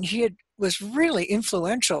astrologer, and was really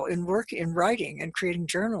influential in writing and creating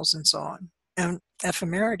journals and so on, and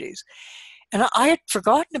ephemerides. And I had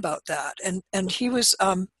forgotten about that. And he was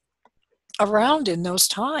around in those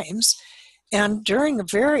times, and during a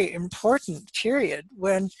very important period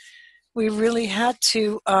when we really had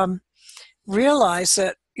to realize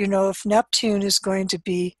that, if Neptune is going to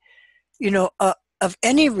be, of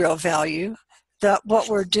any real value, that what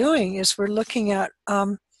we're doing is we're looking at,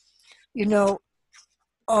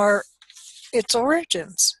 its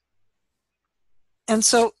origins. And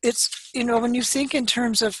so it's, when you think in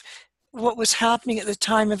terms of what was happening at the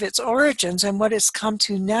time of its origins and what it's come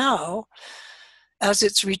to now, as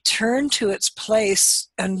it's returned to its place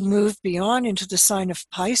and moved beyond into the sign of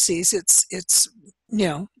Pisces, it's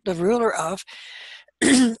the ruler of,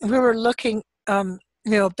 we were looking,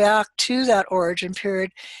 back to that origin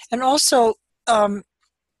period. And also,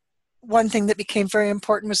 one thing that became very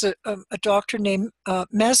important was a doctor named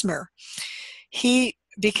Mesmer. He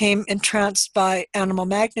became entranced by animal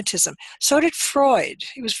magnetism. So did Freud.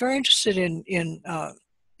 He was very interested in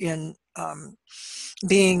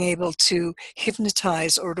being able to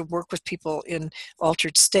hypnotize or to work with people in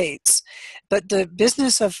altered states. But the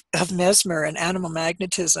business of Mesmer and animal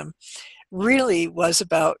magnetism really was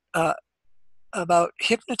about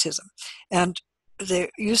hypnotism. And they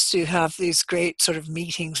used to have these great sort of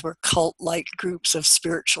meetings where cult-like groups of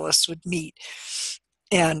spiritualists would meet.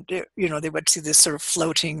 And, they would see this sort of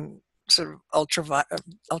floating sort of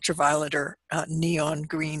ultraviolet or neon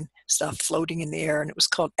green stuff floating in the air, and it was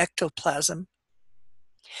called ectoplasm.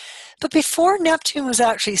 But before Neptune was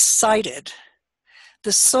actually sighted,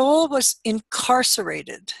 the soul was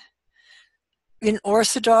incarcerated in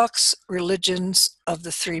orthodox religions of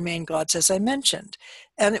the three main gods, as I mentioned.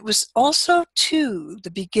 And it was also, too,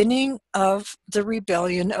 the beginning of the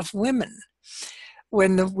rebellion of women,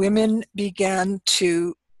 when the women began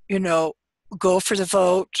to, go for the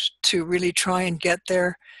vote, to really try and get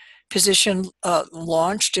their position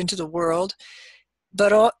launched into the world,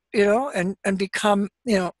 but, and become,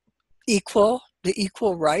 equal. The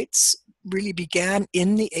equal rights really began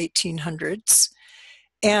in the 1800s.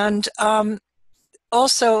 And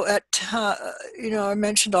also I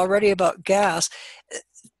mentioned already about gas,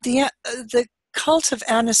 the cult of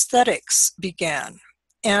anesthetics began.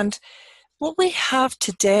 And what we have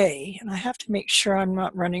today, and I have to make sure I'm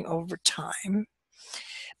not running over time,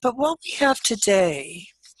 but what we have today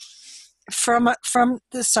from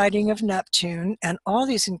the sighting of Neptune and all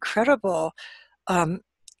these incredible,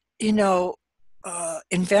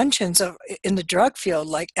 inventions in the drug field,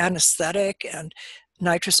 like anesthetic and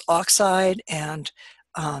nitrous oxide and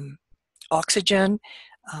oxygen,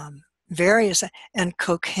 various, and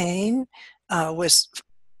cocaine was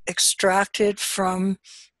extracted from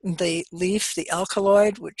the leaf, the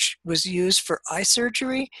alkaloid, which was used for eye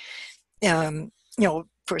surgery. Of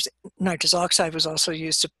course, nitrous oxide was also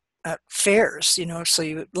used at fairs,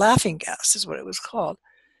 so laughing gas is what it was called.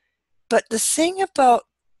 But the thing about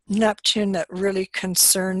Neptune that really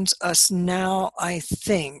concerns us now, I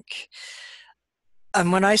think,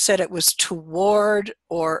 and when I said it was toward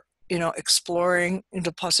or, exploring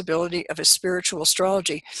the possibility of a spiritual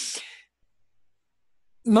astrology,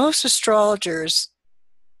 most astrologers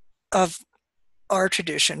of our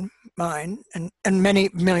tradition, mine, and many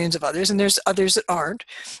millions of others, and there's others that aren't.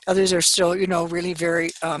 Others are still, really very,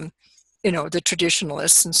 the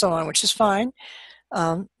traditionalists and so on, which is fine.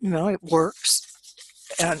 It works,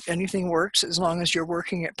 and anything works as long as you're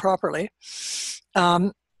working it properly.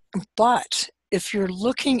 But if you're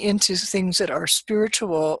looking into things that are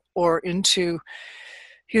spiritual or into,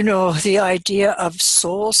 the idea of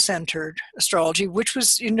soul-centered astrology, which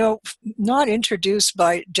was, not introduced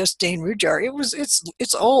by just Dane Rudhyar.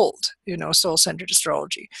 It's old, soul-centered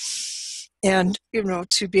astrology. And,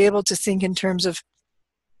 to be able to think in terms of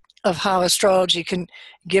how astrology can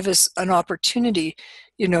give us an opportunity,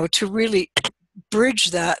 to really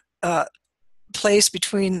bridge that place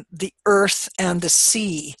between the earth and the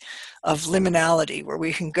sea of liminality, where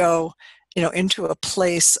we can go, into a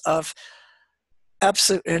place of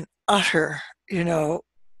absolute and utter,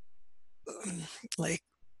 like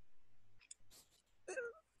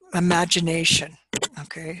imagination,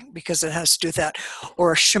 okay, because it has to do with that,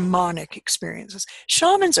 or shamanic experiences.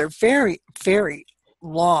 Shamans are very, very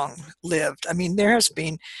long lived. I mean, there has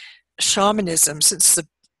been shamanism since the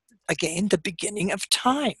beginning of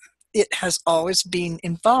time. It has always been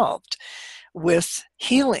involved with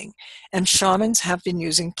healing, and shamans have been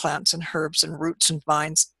using plants and herbs and roots and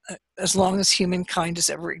vines as long as humankind has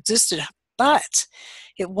ever existed. But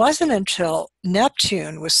it wasn't until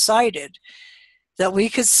Neptune was sighted that we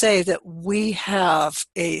could say that we have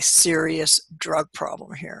a serious drug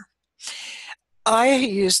problem here. I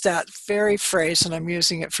used that very phrase, and I'm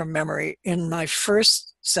using it from memory, in my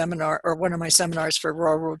first seminar, or one of my seminars for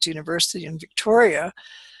Royal Roads University in Victoria,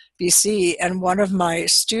 BC, and one of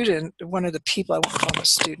the people, I won't call him a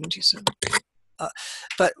student,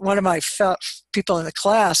 but one of my people in the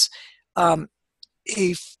class,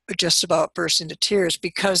 he just about burst into tears,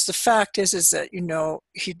 because the fact is that,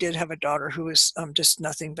 he did have a daughter who was just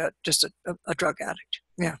nothing but just a drug addict.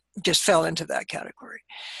 Yeah, just fell into that category.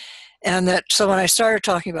 And so when I started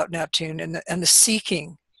talking about Neptune and the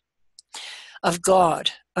seeking of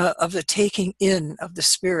God, of the taking in of the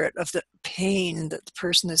spirit, of the pain that the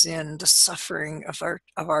person is in, the suffering of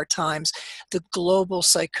our times, the global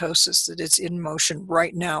psychosis that is in motion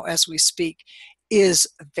right now as we speak, is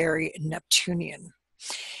very Neptunian.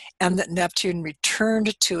 And that Neptune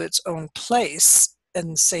returned to its own place,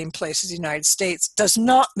 in the same place as the United States, does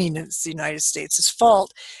not mean it's the United States'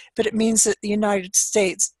 fault, but it means that the United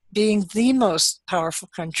States, being the most powerful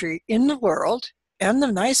country in the world, and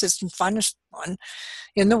the nicest and funnest one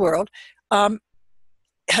in the world,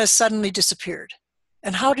 has suddenly disappeared.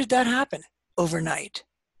 And how did that happen? Overnight.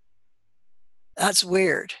 That's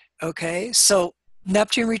weird, okay? So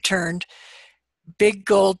Neptune returned, big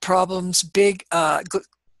gold problems, big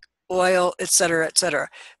oil, et cetera, et cetera.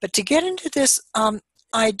 But to get into this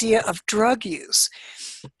idea of drug use,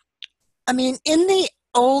 I mean, in the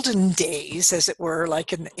olden days, as it were,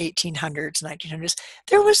 like in the 1800s, 1900s,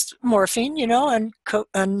 there was morphine,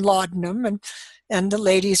 and laudanum, and the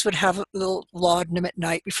ladies would have a little laudanum at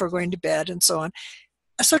night before going to bed and so on.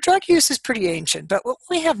 So drug use is pretty ancient, but what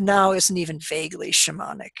we have now isn't even vaguely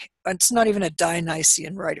shamanic. It's not even a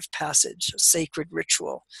Dionysian rite of passage, a sacred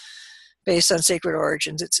ritual based on sacred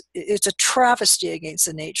origins. It's a travesty against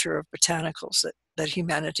the nature of botanicals that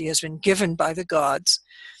humanity has been given by the gods,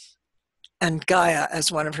 and Gaia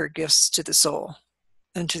as one of her gifts to the soul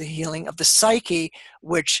and to the healing of the psyche,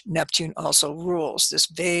 which Neptune also rules, this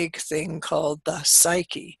vague thing called the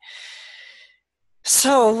psyche.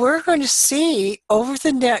 So we're going to see over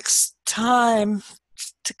the next time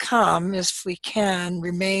to come, if we can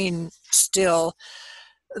remain still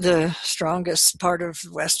the strongest part of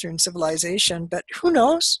Western civilization, but who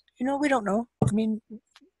knows? We don't know. I mean,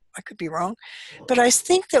 I could be wrong, but I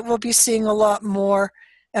think that we'll be seeing a lot more.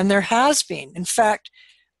 And there has been. In fact,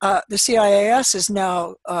 the CIAS is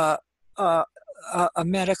now a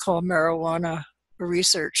medical marijuana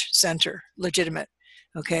research center, legitimate.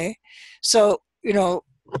 Okay, so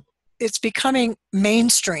it's becoming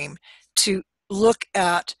mainstream to look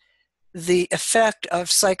at the effect of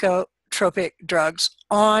psychotropic drugs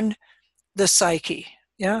on the psyche.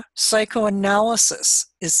 Yeah, psychoanalysis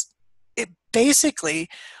is basically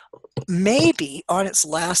maybe on its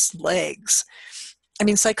last legs. I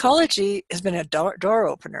mean, psychology has been a door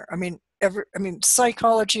opener. I mean,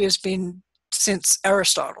 psychology has been since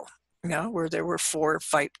Aristotle, where there were 4 or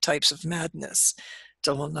 5 types of madness. It's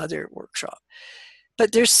a whole other workshop.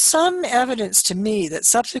 But there's some evidence to me that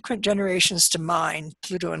subsequent generations to mine,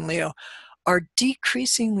 Pluto and Leo, are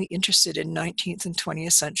decreasingly interested in 19th and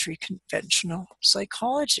 20th century conventional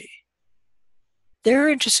psychology. they're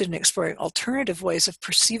interested in exploring alternative ways of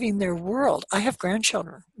perceiving their world. I have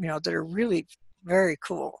grandchildren, that are really very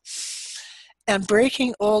cool. And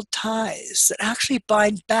breaking old ties that actually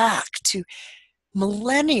bind back to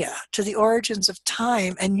millennia, to the origins of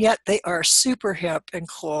time, and yet they are super hip and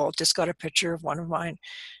cool. Just got a picture of one of my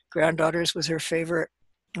granddaughters with her favorite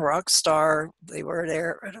rock star. They were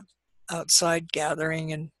there at an outside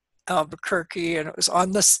gathering in Albuquerque, and it was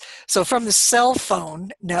on this. So from the cell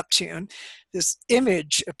phone, Neptune, this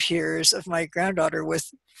image appears of my granddaughter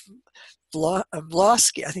with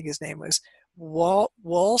Vlosky, I think his name was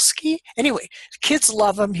Wolski. Anyway, kids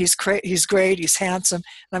love him. He's great. He's handsome.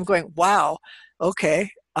 And I'm going, wow,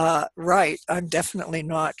 okay, right. I'm definitely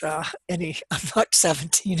not I'm not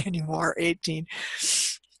 17 anymore, 18.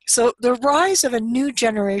 So the rise of a new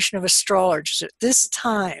generation of astrologers at this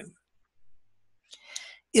time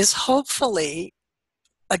is hopefully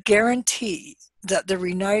a guarantee that the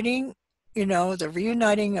reuniting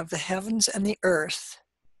of the heavens and the earth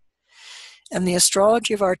and the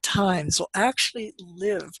astrology of our times will actually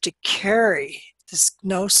live to carry this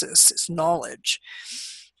gnosis, this knowledge,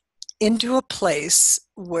 into a place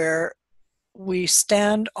where we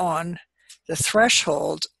stand on the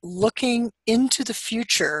threshold looking into the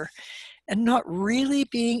future and not really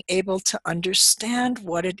being able to understand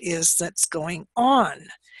what it is that's going on.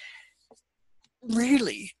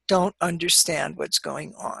 Really don't understand what's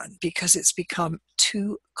going on because it's become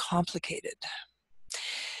too complicated.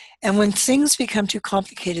 And when things become too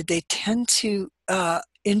complicated, they tend to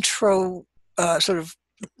sort of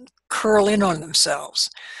curl in on themselves.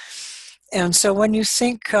 And so when you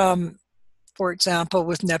think, for example,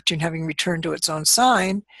 with Neptune having returned to its own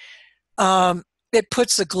sign, it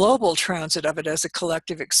puts the global transit of it as a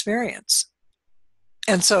collective experience.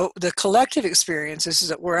 And so the collective experience is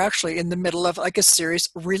that we're actually in the middle of like a serious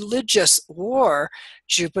religious war,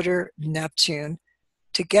 Jupiter, Neptune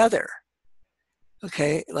together.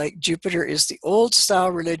 Okay, like Jupiter is the old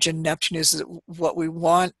style religion, Neptune is what we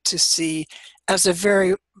want to see as a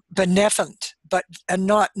very benevolent, and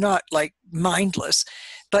not like mindless,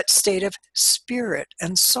 but state of spirit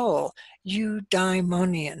and soul,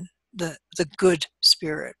 eudaimonion, the good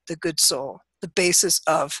spirit, the good soul, the basis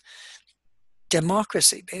of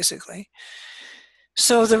democracy, basically.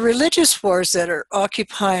 So the religious wars that are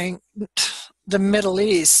occupying the Middle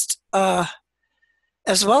East,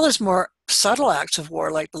 as well as more subtle acts of war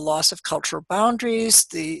like the loss of cultural boundaries,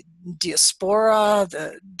 the diaspora,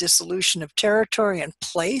 the dissolution of territory and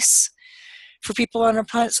place for people on our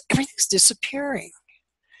planet, everything's disappearing.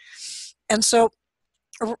 And so,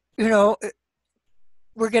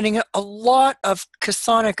 we're getting a lot of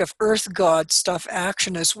chthonic, of earth god stuff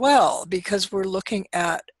action as well, because we're looking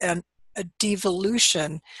at a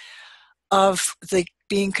devolution of the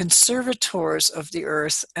being conservators of the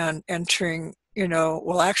earth and entering,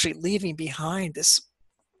 actually leaving behind this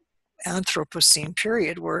Anthropocene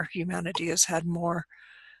period where humanity has had more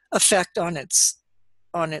effect on its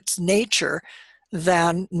nature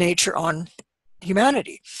than nature on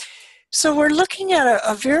humanity. So we're looking at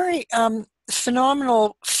a very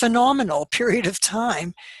phenomenal period of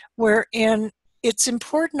time wherein it's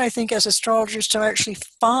important, I think, as astrologers to actually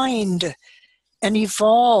find and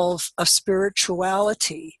evolve a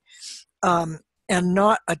spirituality and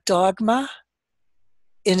not a dogma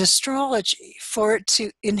in astrology, for it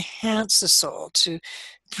to enhance the soul, to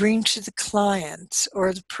bring to the client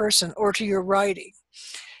or the person or to your writing,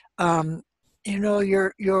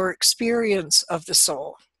 your experience of the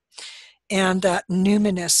soul. And that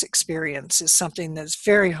numinous experience is something that's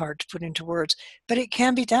very hard to put into words, but it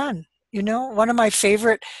can be done. One of my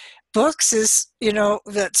favorite books is,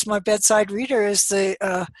 that's my bedside reader, is the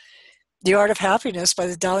Art of Happiness by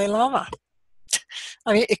the Dalai Lama.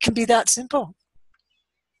 I mean, it can be that simple.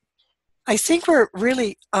 I think we're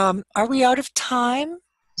really, are we out of time?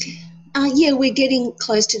 Yeah, we're getting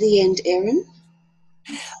close to the end, Erin.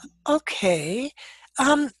 Okay.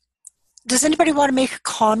 Does anybody want to make a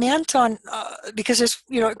comment on, because there's,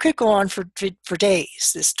 it could go on for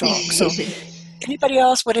days, this talk. So anybody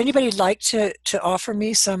else, would anybody like to offer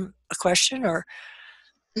me a question or?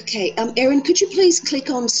 Okay, Erin, could you please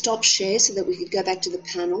click on stop share so that we could go back to the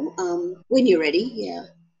panel when you're ready? Yeah.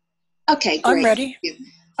 Okay, great. I'm ready.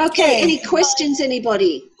 Okay, any questions,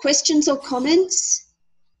 anybody? Questions or comments?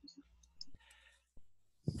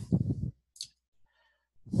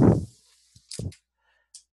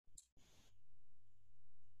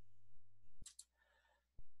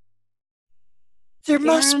 There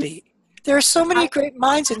must be. There are so many great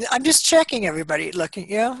minds, and I'm just checking everybody. Looking,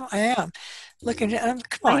 yeah, I am looking. Come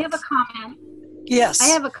on. I have a comment. Yes, I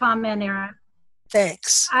have a comment, Erin.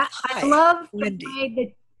 Thanks. I love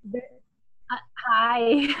Wendy.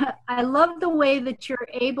 I love the way that you're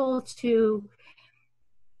able to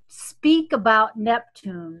speak about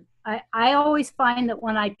Neptune. I always find that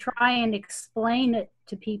when I try and explain it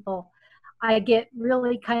to people, I get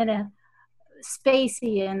really kind of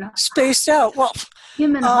spacey and Spaced out. Well,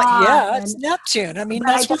 human high. yeah, it's Neptune. I mean, But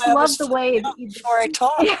I that's why just I love was the way finding that out you. before I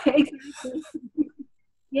talk. Yeah, exactly.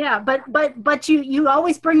 Yeah, but you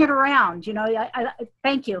always bring it around. You know, I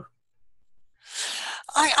thank you.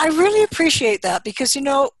 I really appreciate that because, you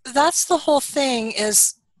know, that's the whole thing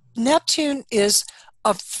is Neptune is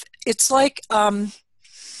it's like an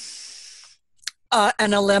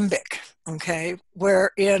alembic, okay,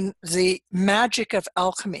 wherein the magic of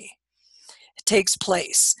alchemy takes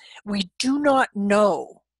place. We do not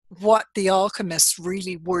know what the alchemists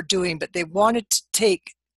really were doing, but they wanted to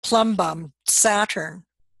take plumbum, Saturn,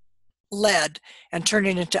 lead, and turn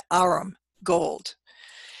it into arum, gold.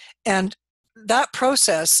 And that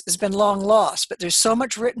process has been long lost, but there's so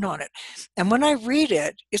much written on it. And when I read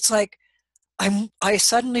it, it's like I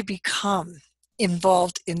suddenly become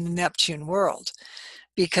involved in the Neptune world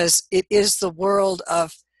because it is the world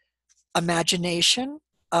of imagination,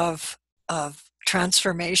 of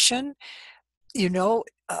transformation. You know,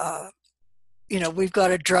 we've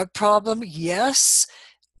got a drug problem, yes,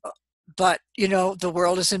 but you know, the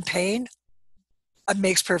world is in pain. It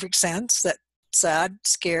makes perfect sense that sad,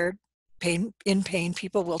 scared, in pain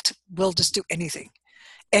people will just do anything,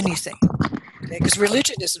 because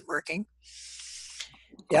religion isn't working.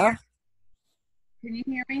 Yeah, Can you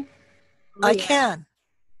hear me? I can.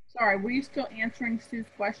 Sorry, were you still answering Sue's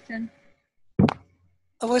question?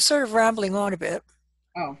 I was sort of rambling on a bit.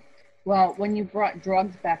 Oh, well, when you brought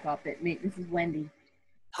drugs back up, this is Wendy.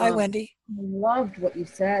 Hi, Wendy. I loved what you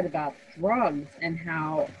said about drugs and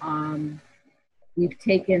how we've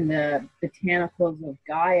taken the botanicals of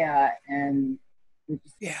Gaia and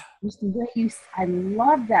just the way I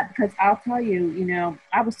love that because I'll tell you, you know,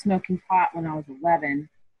 I was smoking pot when I was 11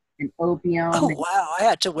 and opium. Oh, wow. I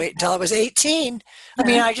had to wait until I was 18. I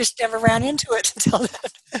mean, I just never ran into it until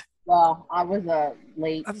then. Well, I was I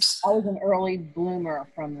was an early bloomer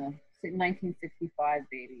from the 1965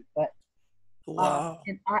 baby, but wow.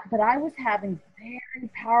 But I was having very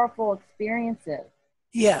powerful experiences.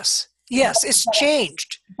 Yes, it's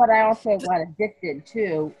changed. But I also got addicted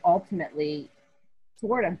too, ultimately,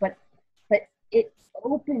 sort of. But it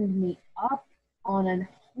opened me up on a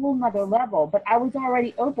whole nother level. But I was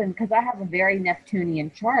already open because I have a very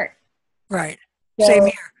Neptunian chart. Right. So, same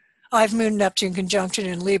here. I've Moon Neptune conjunction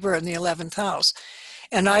in Libra in the 11th house.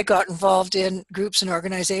 And I got involved in groups and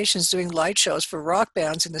organizations doing light shows for rock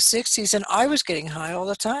bands in the 60s, and I was getting high all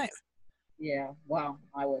the time. Yeah, wow,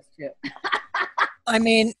 I was too. I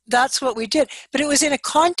mean, that's what we did. But it was in a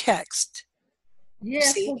context. Yeah.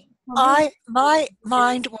 See, my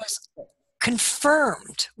mind was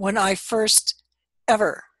confirmed when I first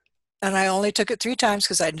ever, and I only took it 3 times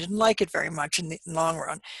because I didn't like it very much in the long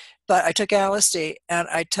run, but I took LSD, and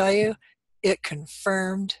I tell you, it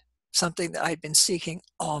confirmed something that I'd been seeking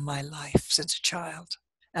all my life since a child.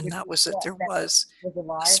 And that was that there was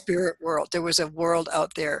a spirit world. There was a world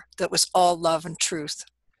out there that was all love and truth.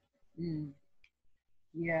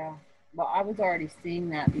 Yeah. Well, I was already seeing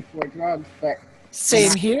that before drugs, but...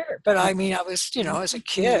 Same here. But I mean, I was, you know, as a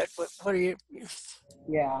kid, what are you...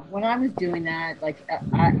 Yeah. When I was doing that, like,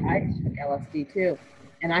 I took LSD too.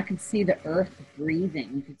 And I could see the earth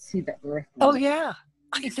breathing. You could see the earth. Oh, yeah.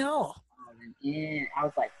 I know. And I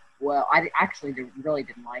was like, well, I actually really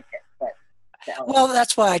didn't like it, but... Well,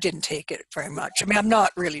 that's why I didn't take it very much. I mean, I'm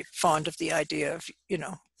not really fond of the idea of, you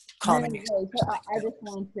know, communism. No, I just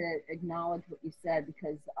wanted to acknowledge what you said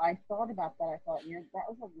because I thought about that. I thought, you know, that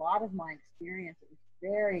was a lot of my experience. It was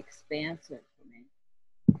very expansive for me,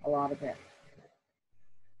 a lot of it.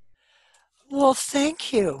 Well,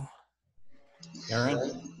 thank you.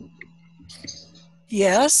 Erin?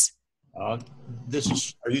 Yes? Are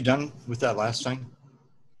you done with that last thing?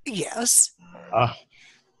 Yes.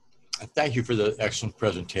 Thank you for the excellent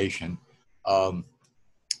presentation. I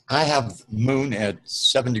have Moon at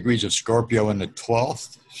 7 degrees of Scorpio in the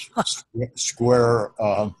 12th, square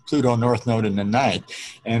Pluto North Node in the 9th.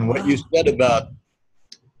 And what you said about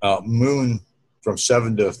Moon from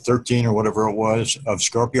 7 to 13 or whatever it was of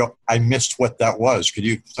Scorpio, I missed what that was. Could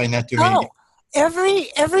you explain that to me again?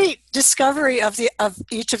 Every discovery of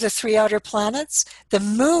each of the 3 outer planets, the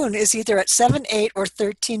Moon is either at 7, 8, or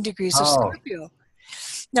 13 degrees of Scorpio.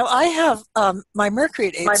 Now I have my Mercury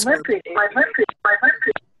at 8. My Mercury.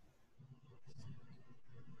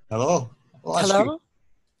 Hello. Hello.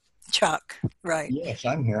 Chuck, right. Yes,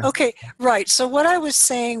 I'm here. Okay, right. So what I was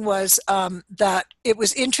saying was that it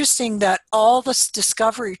was interesting that all the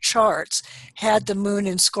discovery charts had the moon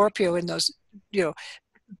in Scorpio in those,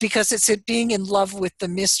 because it's it being in love with the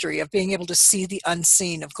mystery of being able to see the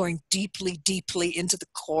unseen, of going deeply, deeply into the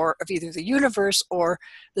core of either the universe or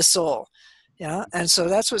the soul. Yeah, and so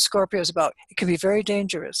that's what Scorpio is about. It can be very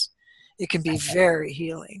dangerous. It can be very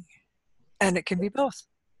healing. And it can be both.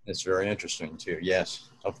 That's very interesting too. Yes.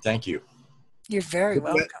 Oh, thank you. You're very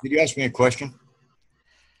welcome. Did you ask me a question?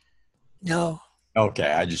 No.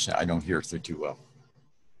 Okay, I don't hear too well.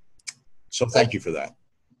 So thank you for that.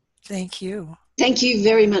 Thank you. Thank you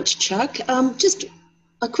very much, Chuck. Just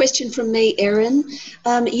a question from me, Erin.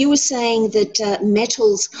 You were saying that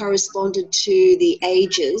metals corresponded to the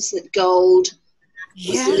ages, that gold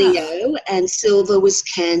was Leo and silver was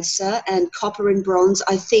Cancer and copper and bronze,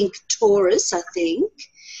 I think, Taurus, And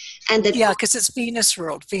that because it's Venus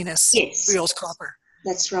ruled. Venus rules copper.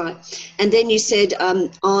 That's right. And then you said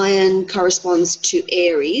iron corresponds to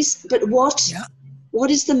Aries. But what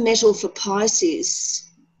is the metal for Pisces?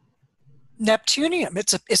 Neptunium.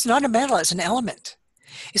 It's not a metal, it's an element.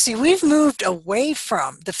 You see, we've moved away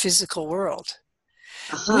from the physical world.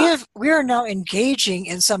 We are now engaging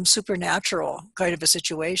in some supernatural kind of a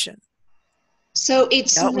situation. So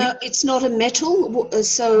it's not a metal.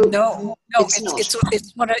 So no,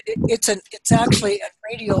 it's actually a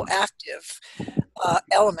radioactive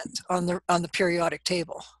element on the periodic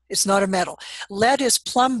table. It's not a metal. Lead is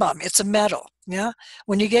plumbum. It's a metal. Yeah.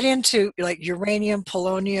 When you get into like uranium,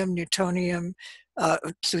 polonium, newtonium,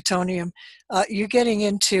 plutonium, you're getting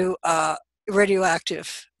into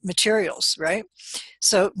radioactive materials, right?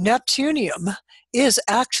 So Neptunium is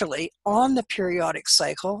actually on the periodic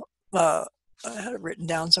cycle. I had it written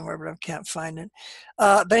down somewhere, but I can't find it.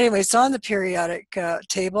 But anyway, it's on the periodic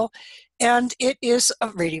table, and it is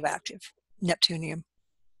radioactive, Neptunium.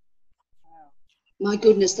 My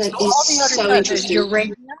goodness, that is so interesting.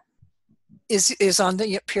 Uranium is on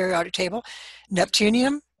the periodic table,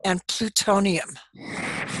 Neptunium and plutonium.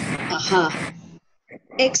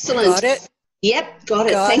 Excellent. Got it? Yep, got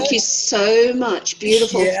it. Thank you so much.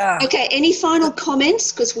 Beautiful. Yeah. Okay, any final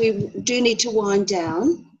comments? Because we do need to wind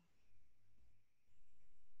down.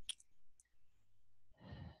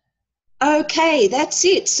 Okay, that's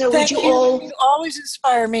it. So would you all... You always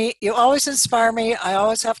inspire me. You always inspire me. I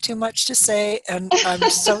always have too much to say, and I'm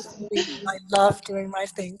so I love doing my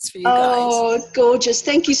things for you guys. Oh, gorgeous.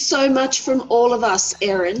 Thank you so much from all of us,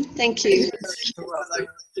 Erin. Thank you. Thanks,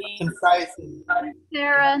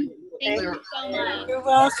 Erin. Thank you so much. You're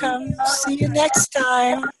welcome. See you next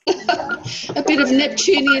time. A bit of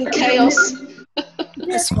Neptunian chaos.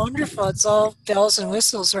 It's wonderful. It's all bells and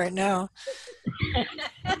whistles right now.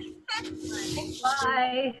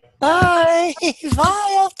 Bye. Bye.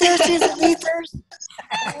 Bye out there to the leaders.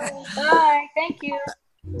 Bye. Thank you.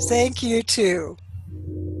 Thank you too.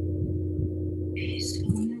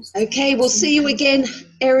 Okay, we'll see you again,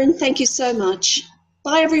 Erin. Thank you so much.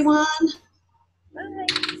 Bye, everyone.